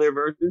to all their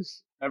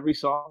verses, every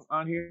song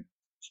on here?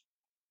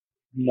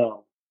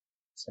 No.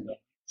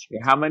 Yeah,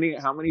 how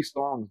many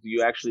songs do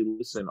you actually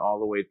listen all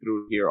the way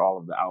through to hear all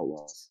of the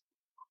outlaws?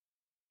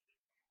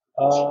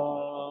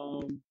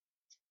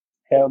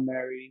 Hail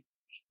Mary,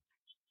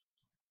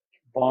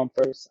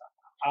 Bumpers.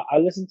 I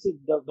listen to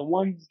the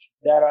ones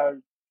that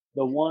are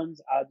the ones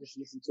I just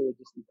listen to it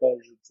just because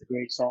it's a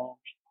great song.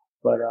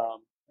 But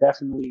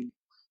definitely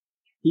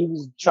he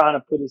was trying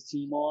to put his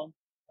team on.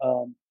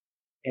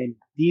 And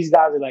these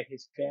guys are like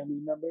his family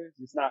members.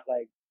 It's not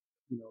like,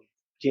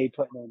 Jay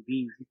putting on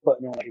beats. He's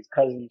putting on like his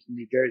cousin from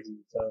New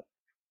Jersey. So,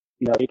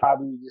 they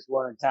probably just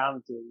weren't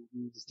talented. He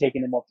was just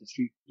taking them off the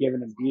street, giving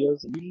them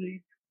deals. And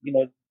usually, you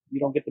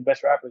don't get the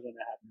best rappers when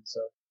that happens.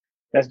 So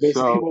that's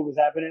basically what was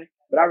happening.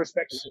 But I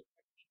respect it.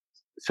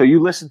 So you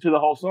listen to the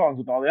whole songs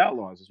with all the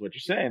outlaws, is what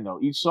you're saying, though.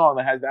 Each song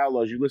that has the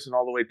outlaws, you listen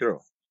all the way through.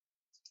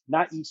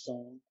 Not each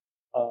song.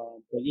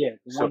 But yeah,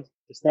 the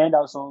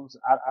standout songs,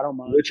 I don't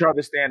mind. Which are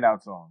the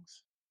standout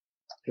songs?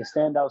 The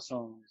standout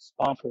songs,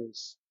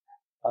 Bumpers,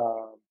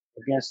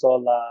 Against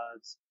All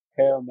Odds,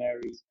 Hail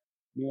Mary,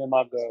 Me and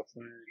My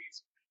Girlfriend.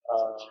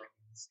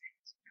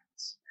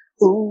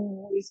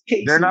 Ooh, it's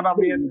Casey. They're not on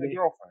Me and My baby.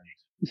 Girlfriend.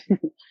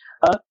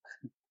 Huh?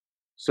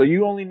 So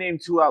you only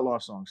named 2 Outlaw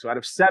songs. So out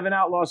of 7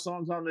 Outlaw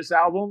songs on this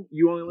album,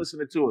 you only listen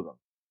to 2 of them.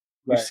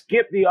 You Right.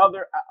 skip the all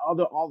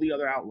the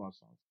other Outlaw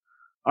songs.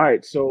 All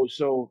right, so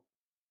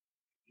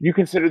you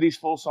consider these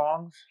full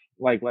songs?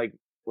 Like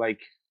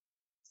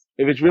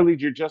if it's really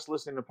you're just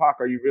listening to Pac,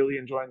 are you really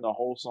enjoying the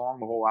whole song,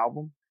 the whole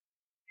album?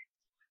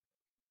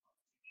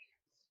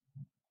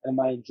 Am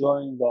I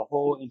enjoying the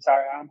whole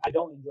entire album? I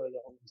don't enjoy the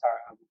whole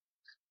entire album.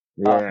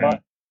 Yeah.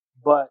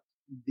 But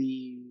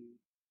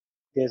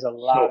there's a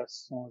lot So of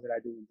songs that I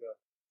do enjoy.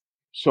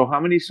 so how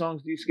many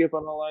songs do you skip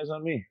on All Eyes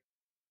on Me?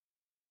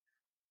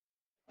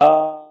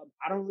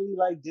 I don't really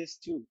like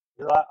Disc 2.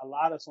 There's a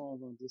lot of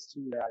songs on Disc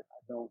 2 that I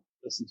don't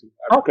listen to.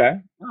 Okay.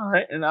 All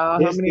right. And how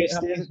many?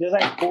 There's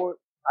like 4.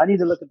 I need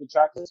to look at the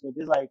track list, but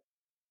there's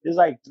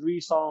like 3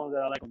 songs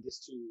that I like on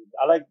Disc 2.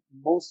 I like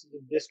most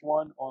of Disc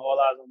 1 on All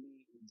Eyes on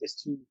Me. And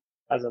Disc 2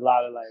 has a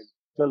lot of like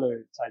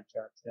filler type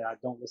tracks that I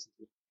don't listen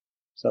to.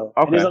 So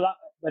and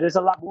there's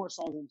a lot more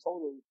songs in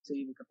total to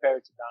even compare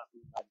it to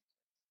Don.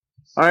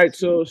 All right.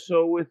 So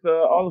with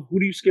who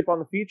do you skip on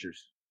the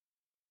features?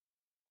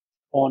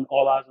 On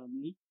All Eyes on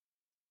Me.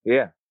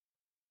 Yeah.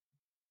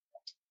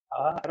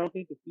 I don't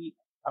think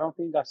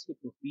I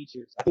skipped the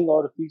features. I think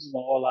all the features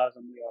on All Eyes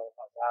on Me are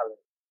valid.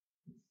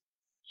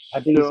 I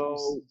think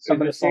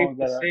some of the songs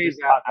that are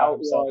just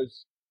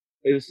Outlaws.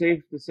 Is it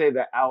safe to say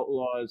that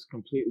Outlaws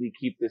completely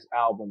keep this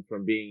album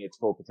from being its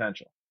full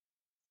potential?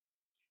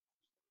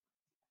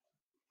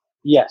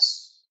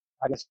 Yes,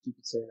 I guess you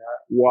could say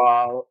that.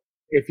 While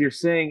if you're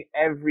saying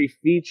every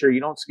feature, you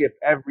don't skip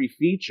every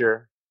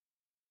feature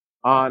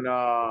on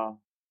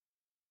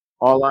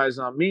All Eyes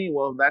on Me.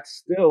 Well, that's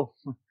still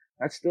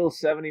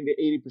 70 to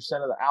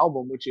 80% of the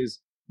album, which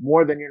is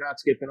more than you're not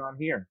skipping on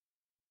here.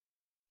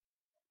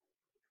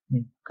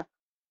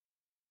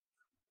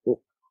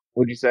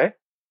 What'd you say?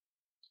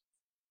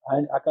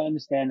 I can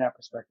understand that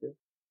perspective.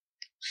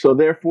 So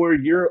therefore,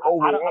 you're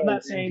overall. I'm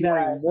not saying that.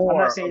 I'm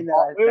not saying that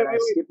I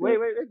skipped it. Wait.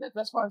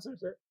 That's fine, sir.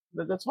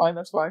 That's fine.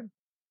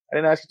 I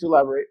didn't ask you to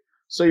elaborate.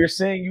 So you're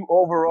saying you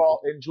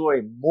overall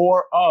enjoy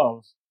more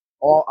of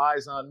All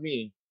Eyes on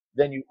Me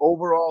than you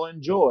overall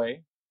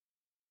enjoy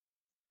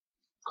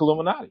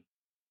Killuminati.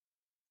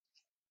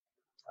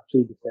 I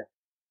plead the fifth.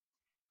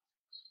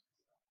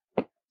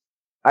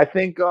 I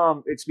think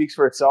it speaks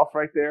for itself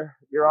right there,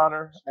 Your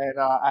Honor, and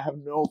I have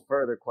no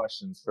further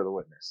questions for the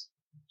witness.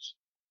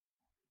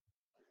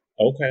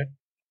 Okay.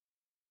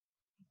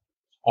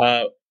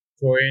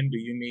 Torian, do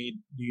you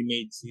need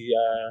to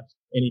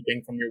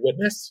anything from your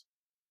witness?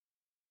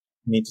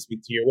 You need to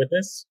speak to your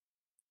witness?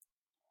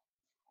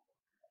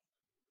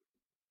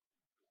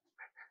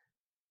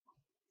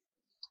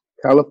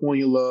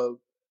 California Love,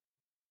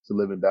 To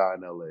Live and Die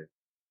in LA.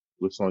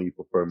 Which song you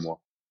prefer more?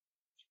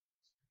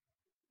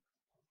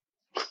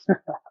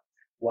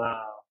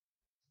 Wow.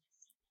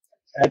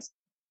 That's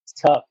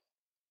tough.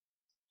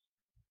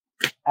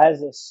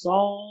 As a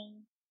song,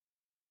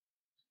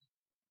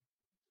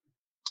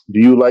 do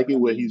you like it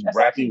when he's that's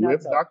rapping actually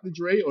with not tough. Dr.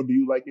 Dre, or do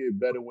you like it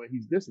better when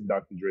he's dissing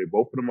Dr. Dre?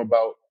 Both of them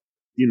about,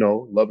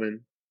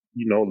 loving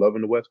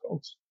the West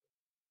Coast.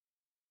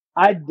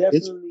 I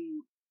definitely.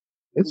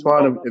 It's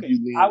fine if you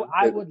lean.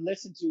 I would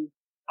listen to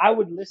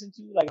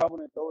like if I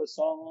want to throw a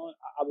song on.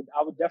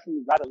 I would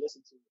definitely rather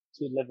listen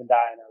to Live and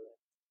Die in LA.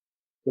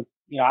 But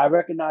I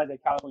recognize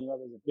that California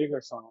Love is a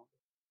bigger song.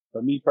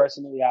 But me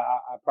personally,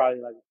 I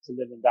probably like To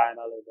Live and Die in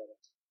LA better.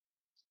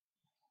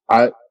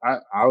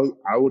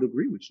 I would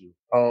agree with you.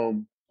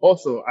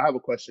 Also, I have a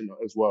question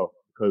as well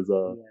because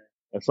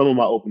in some of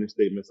my opening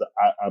statements,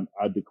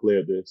 I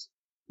declared this.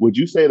 Would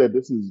you say that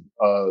this is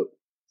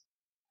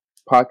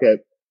Pac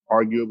at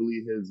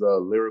arguably his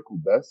lyrical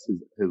best,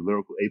 his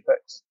lyrical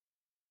apex?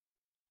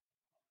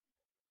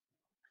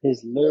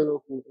 His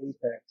lyrical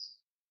apex.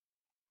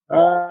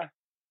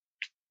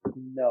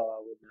 No, I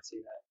would not say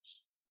that.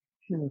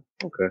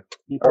 Okay.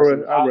 All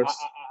right.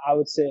 I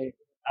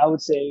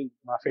would say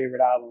my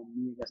favorite album,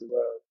 Me Against the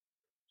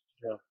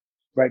World.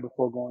 Right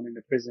before going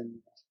into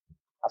prison,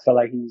 I felt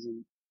like he was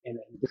in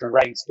a different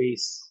writing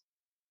space.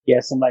 He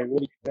had some like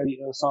really really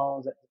ill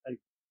songs.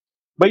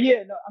 But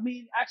yeah, no, I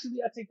mean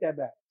actually I take that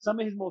back. Some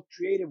of his most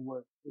creative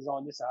work is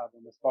on this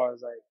album, as far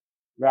as like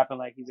rapping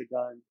like he's a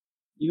gun.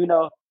 Even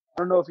though I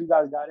don't know if you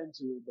guys got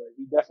into it, but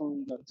he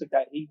definitely took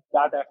that. He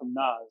got that from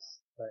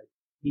Nas. Like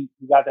he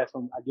got that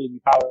from I Gave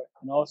You Power,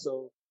 and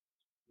also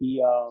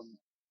he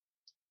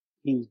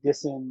was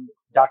dissing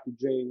Dr.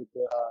 Dre with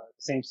the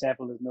same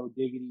sample as No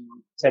Diggity.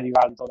 Teddy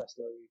Riley told that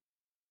story.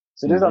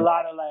 So there's a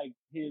lot of like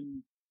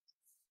him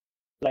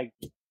like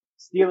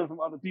stealing from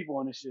other people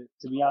on this shit,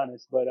 to be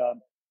honest. But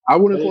I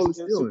wouldn't call it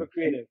stealing. Super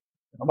creative.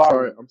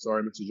 I'm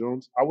sorry, Mr.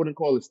 Jones. I wouldn't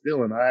call it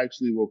stealing. I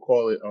actually will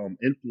call it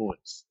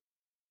influence.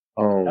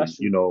 Nas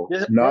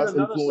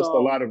influenced a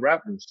lot of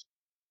rappers.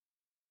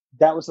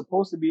 That was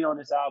supposed to be on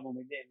this album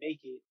and didn't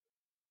make it.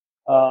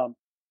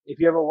 If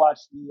you ever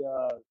watched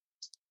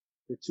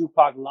the the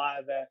Tupac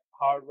live at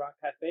Hard Rock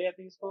Cafe, I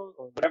think it's called,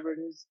 or whatever it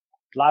is,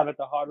 live at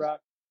the Hard Rock,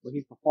 where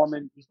he's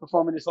performing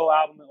this whole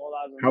album and All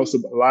Eyes on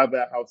Me. Live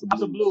at House of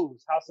House of Blues.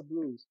 Blues, House of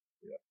Blues.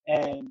 Yeah.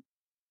 And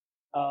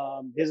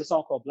there's a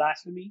song called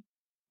Blasphemy.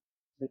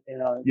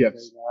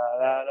 Yes.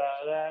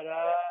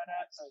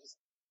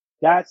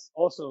 That's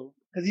also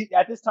because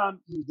at this time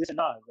he was dissing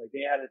Nas. Like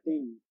they had a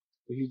thing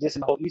where he was dissing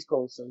the whole East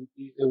Coast. So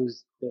it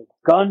was the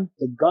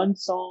gun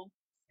song,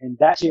 and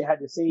that shit had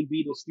the same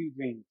beat as Street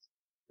Dreams,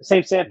 the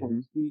same sample,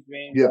 Mm-hmm. Street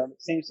Dreams, Yeah.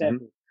 Same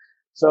sample.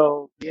 Mm-hmm.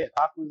 So yeah,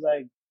 Pac was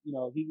like,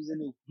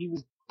 he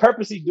was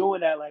purposely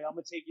doing that. Like I'm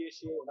gonna take your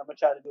shit and I'm gonna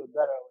try to do it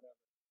better or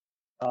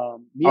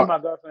whatever. Me and my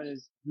girlfriend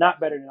is not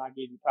better than I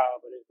Gave You Power,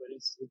 but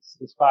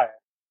it's fire.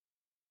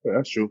 Yeah,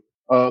 that's true.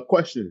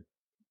 Question.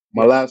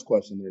 My last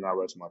question, and I'll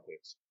rest my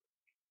case.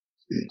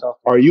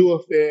 Are you a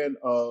fan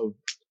of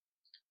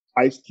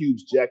Ice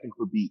Cube's Jackin'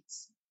 for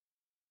Beats?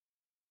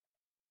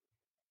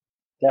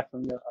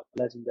 Definitely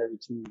a legendary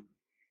tune.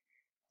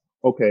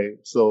 Okay,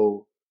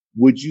 so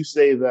would you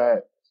say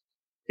that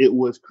it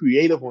was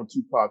creative on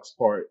Tupac's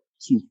part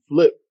to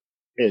flip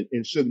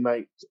and Suge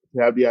Knight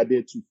to have the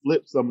idea to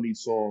flip some of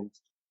these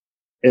songs,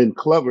 and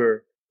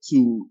clever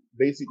to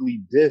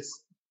basically diss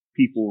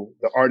people,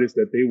 the artists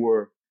that they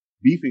were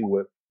beefing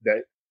with,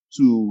 that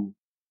to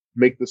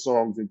make the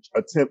songs and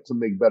attempt to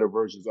make better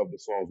versions of the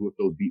songs with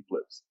those beat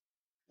flips?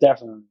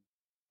 Definitely.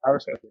 I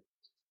respect it.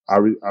 I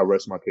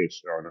rest my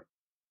case, Your Honor.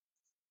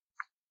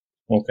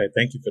 Okay,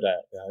 thank you for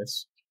that,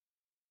 guys.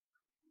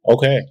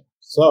 Okay,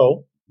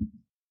 so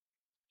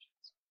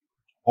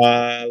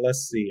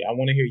let's see. I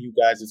want to hear you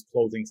guys'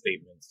 closing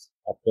statements.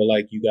 I feel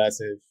like you guys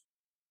have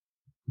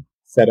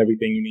said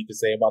everything you need to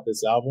say about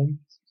this album.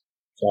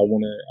 So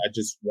I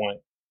just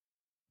want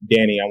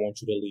Danny, I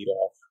want you to lead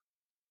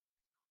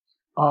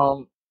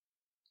off.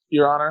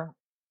 Your Honor,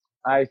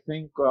 I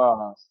think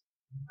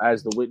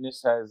as the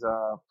witness has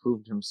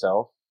proved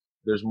himself,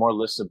 there's more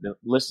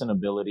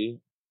listenability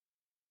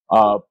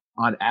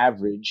on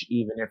average,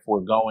 even if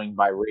we're going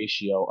by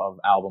ratio of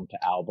album to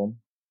album.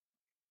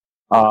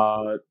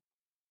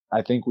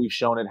 I think we've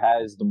shown it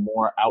has the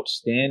more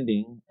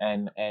outstanding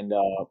and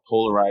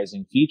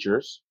polarizing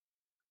features.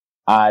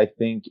 I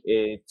think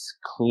it's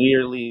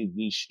clearly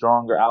the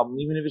stronger album,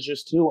 even if it's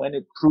just two, and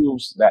it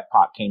proves that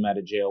Pac came out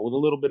of jail with a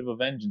little bit of a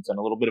vengeance and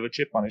a little bit of a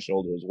chip on his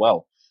shoulder as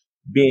well.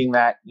 Being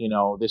that,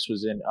 this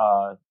was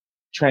a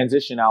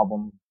transition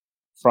album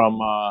from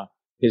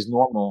his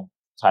normal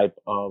type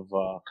of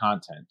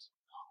content.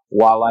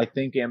 While I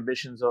think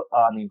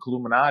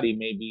Killuminati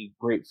may be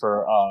great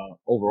for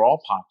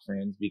overall Pac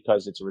fans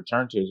because it's a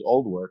return to his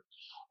old work,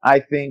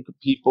 I think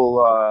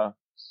people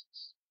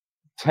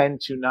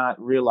tend to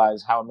not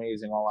realize how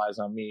amazing All Eyes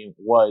on Me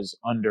was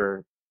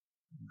under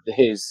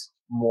his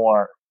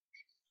more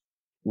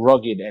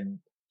rugged and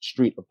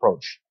street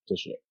approach to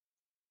shit.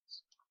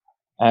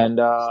 And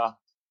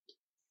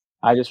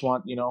I just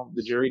want,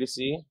 the jury to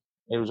see.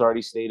 It was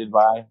already stated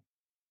by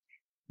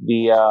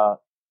the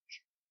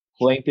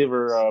plaintiff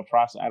or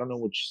process. I don't know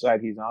which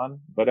side he's on,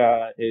 but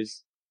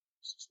his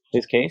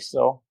case.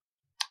 So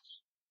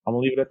I'm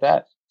gonna leave it at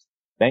that.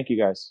 Thank you,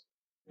 guys.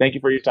 Thank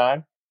you for your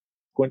time,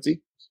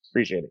 Quincy.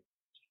 Appreciate it.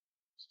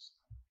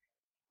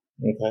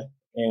 Okay,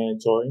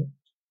 and Tori.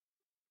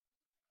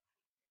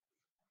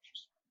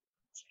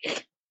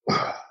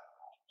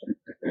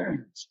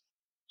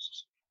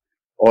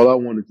 All I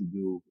wanted to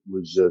do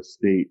was just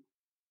state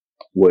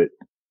what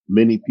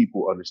many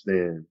people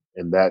understand,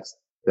 and that's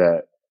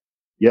that,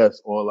 yes,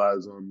 All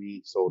Eyes on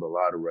Me sold a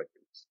lot of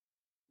records.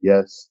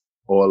 Yes,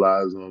 All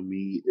Eyes on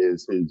Me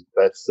is his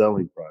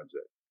best-selling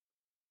project,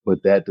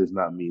 but that does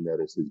not mean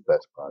that it's his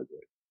best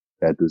project.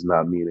 That does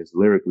not mean it's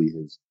lyrically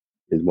his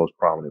most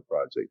prominent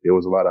project. There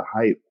was a lot of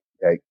hype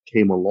that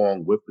came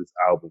along with this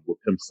album, with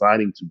him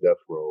signing to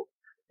Death Row.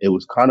 It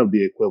was kind of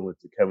the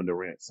equivalent to Kevin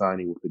Durant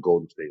signing with the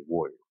Golden State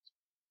Warriors.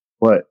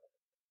 But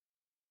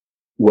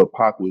what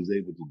Pac was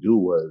able to do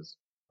was,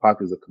 Pac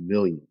is a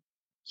chameleon.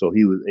 So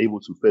he was able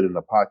to fit in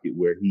a pocket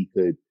where he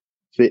could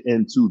fit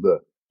into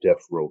the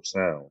Death Row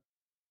sound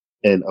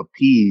and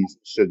appease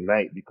Suge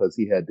Knight, because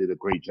he had did a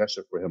great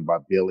gesture for him by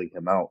bailing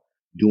him out,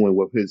 doing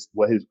what his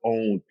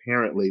own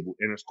parent label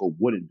Interscope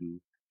wouldn't do.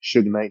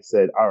 Suge Knight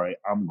said, all right,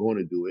 I'm going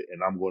to do it,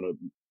 and I'm going to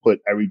put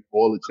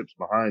all the chips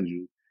behind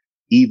you.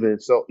 Even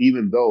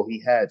though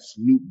he had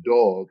Snoop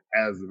Dogg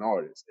as an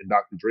artist and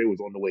Dr. Dre was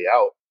on the way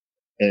out,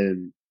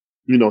 and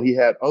he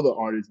had other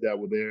artists that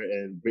were there,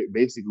 and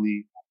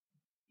basically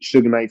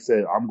Suge Knight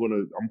said, I'm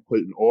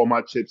putting all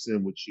my chips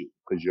in with you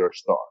because you're a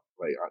star.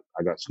 Like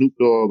I got Snoop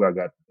Dogg, I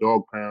got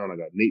Dog Pound, I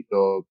got Nate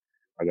Dogg,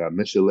 I got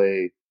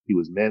Michelet. He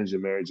was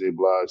managing Mary J.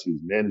 Blige, he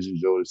was managing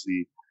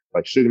Jodeci.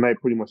 Like Suge Knight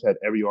pretty much had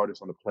every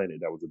artist on the planet.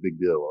 That was a big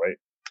deal, right?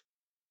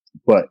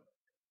 But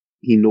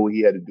he knew what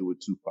he had to do with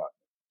Tupac.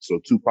 So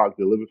Tupac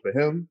delivered for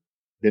him.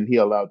 Then he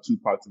allowed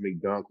Tupac to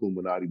make Don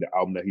Killuminati, the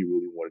album that he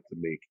really wanted to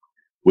make,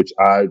 which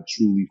I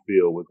truly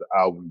feel was the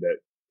album that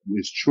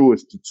is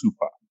truest to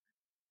Tupac.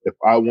 If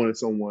I wanted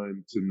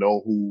someone to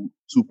know who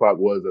Tupac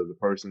was as a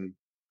person,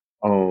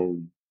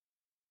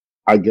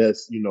 I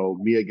guess,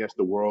 Me Against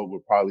the World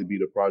would probably be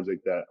the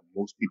project that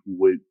most people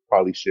would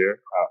probably share.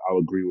 I'll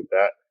agree with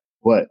that.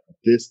 But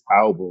this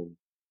album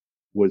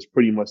was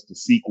pretty much the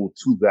sequel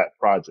to that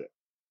project.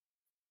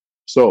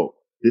 So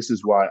this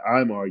is why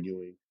I'm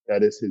arguing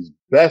that it's his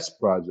best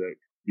project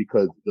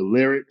because the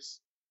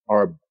lyrics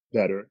are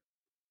better.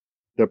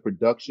 The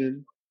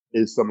production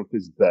is some of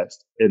his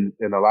best. And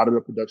a lot of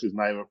the production is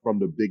not even from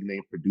the big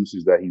name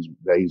producers that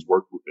he's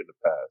worked with in the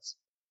past.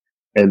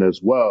 And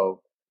as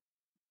well,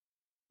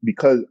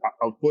 because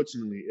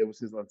unfortunately it was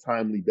his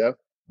untimely death,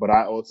 but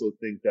I also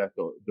think that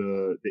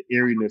the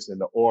eeriness and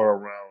the aura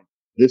around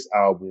this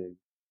album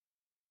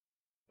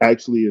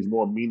actually is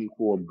more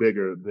meaningful and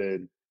bigger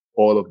than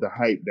all of the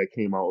hype that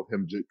came out of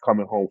him just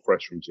coming home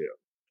fresh from jail.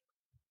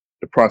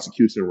 The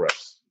prosecution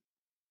rests.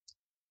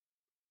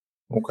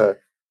 Okay.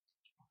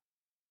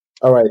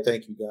 All right.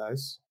 Thank you,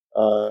 guys.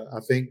 I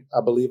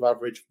believe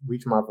I've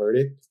reached my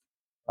verdict.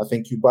 I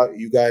think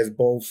you guys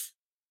both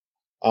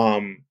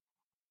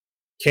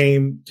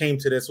came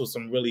to this with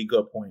some really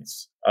good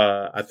points.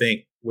 I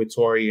think with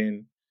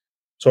Torian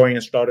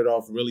started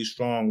off really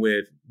strong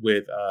with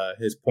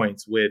his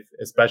points, with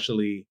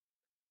especially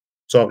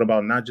talking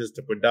about not just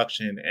the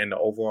production and the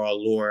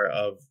overall lore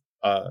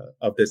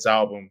of this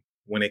album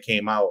when it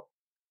came out,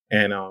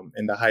 and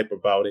the hype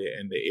about it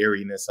and the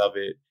eeriness of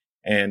it,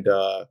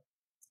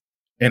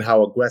 and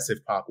how aggressive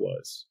Pac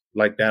was.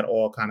 Like that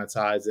all kind of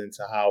ties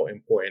into how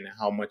important and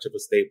how much of a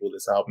staple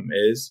this album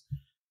is.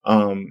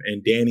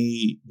 And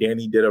Danny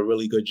did a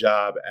really good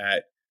job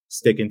at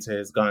sticking to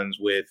his guns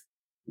with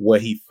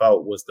what he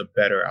felt was the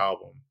better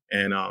album,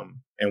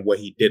 and what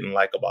he didn't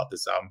like about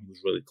this album. He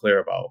was really clear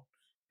about,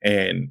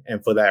 and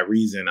for that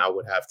reason, I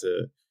would have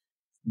to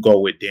go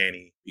with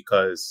Danny,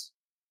 because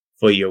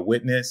for your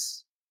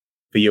witness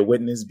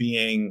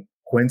being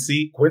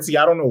Quincy,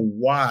 I don't know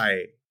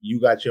why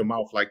you got your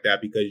mouth like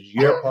that, because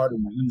you're part of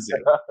the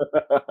reason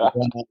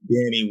why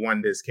Danny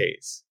won this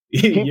case.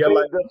 You're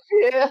like,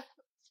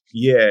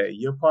 yeah,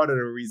 you're part of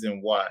the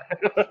reason why.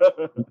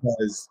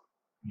 Because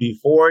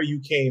before you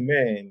came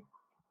in,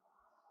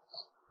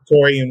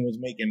 Torian was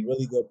making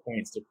really good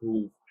points to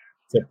prove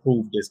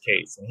this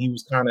case, and he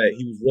was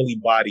really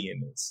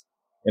bodying this.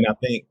 And I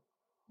think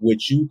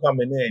with you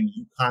coming in,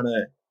 you kind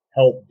of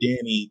helped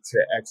Danny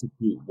to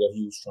execute what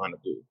he was trying to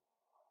do,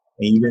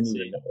 and you didn't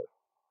even know it.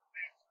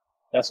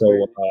 That's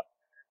so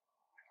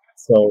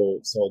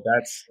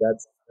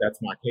that's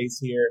my case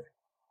here.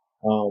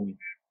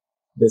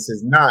 This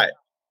is not,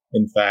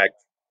 in fact,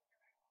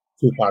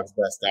 Tupac's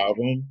best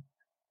album.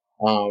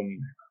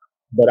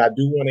 But I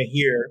do want to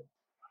hear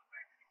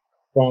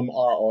from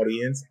our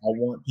audience. I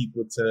want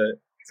people to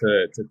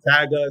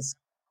tag us.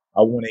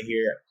 I want to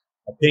hear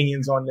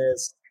opinions on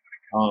this.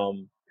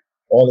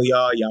 All of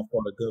y'all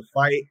fought a good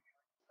fight.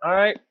 All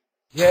right.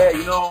 Yeah,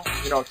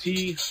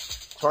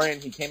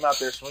 Torian, he came out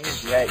there swinging.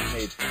 Yeah, he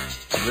made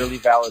really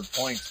valid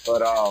points,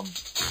 but I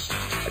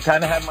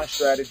kind of had my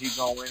strategy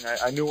going.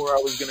 I knew where I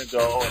was going to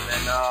go,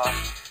 and then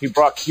he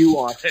brought Q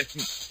on.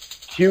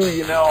 Q,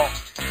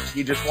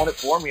 he just won it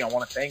for me. I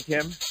want to thank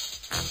him.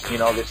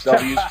 This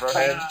W's for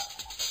him.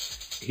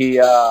 He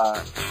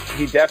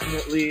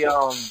definitely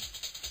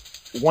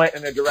went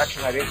in a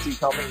direction I didn't see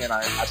coming, and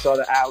I saw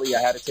the alley. I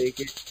had to take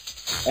it.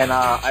 And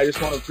I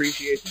just want to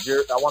appreciate the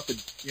jury. I want the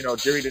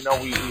jury to know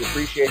we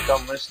appreciate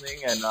them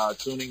listening and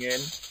tuning in.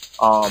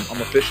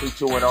 I'm officially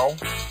 2-0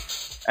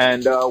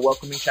 and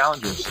welcoming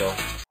challengers. So,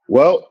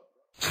 well,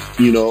 as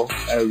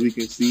we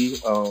can see,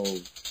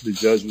 the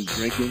judge was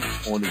drinking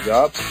on the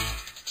job,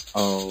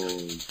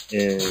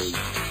 and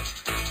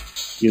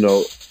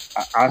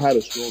I had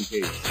a strong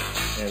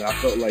case, and I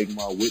felt like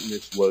my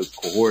witness was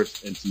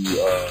coerced into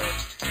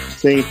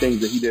saying things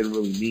that he didn't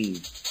really mean.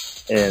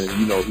 And,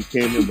 he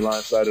came in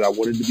blindsided. I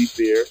wanted to be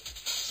fair.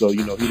 So, he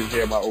didn't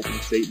hear my opening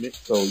statement.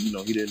 So,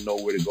 he didn't know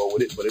where to go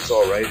with it. But it's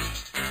all right.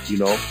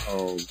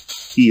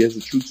 He is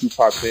a true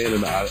Tupac fan.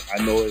 And I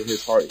know in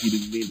his heart he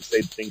didn't mean to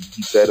say the things that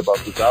he said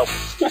about this album.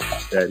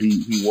 That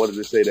he wanted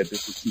to say that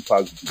this was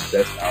Tupac's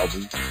best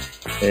album.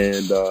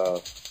 And,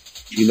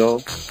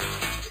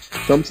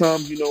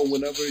 sometimes,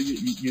 whenever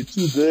you're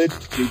too good,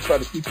 they try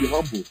to keep you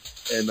humble.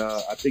 And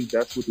I think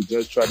that's what the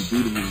judge tried to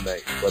do to me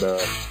tonight. But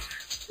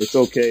it's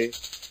okay.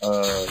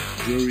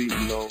 Jury,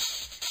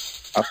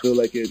 I feel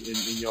like in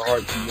your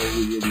heart, who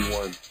really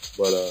won,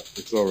 but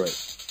it's all right.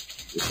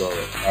 It's all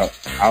right.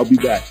 I'll be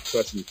back,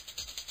 trust me.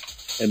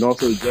 And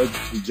also, the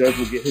judge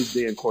will get his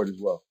day in court as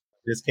well.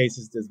 This case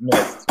is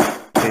dismissed.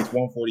 Case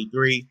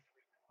 143,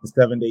 the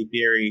 7-day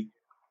theory.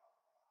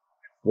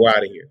 We're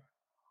out of here.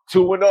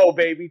 2-0,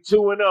 baby,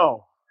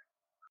 2-0.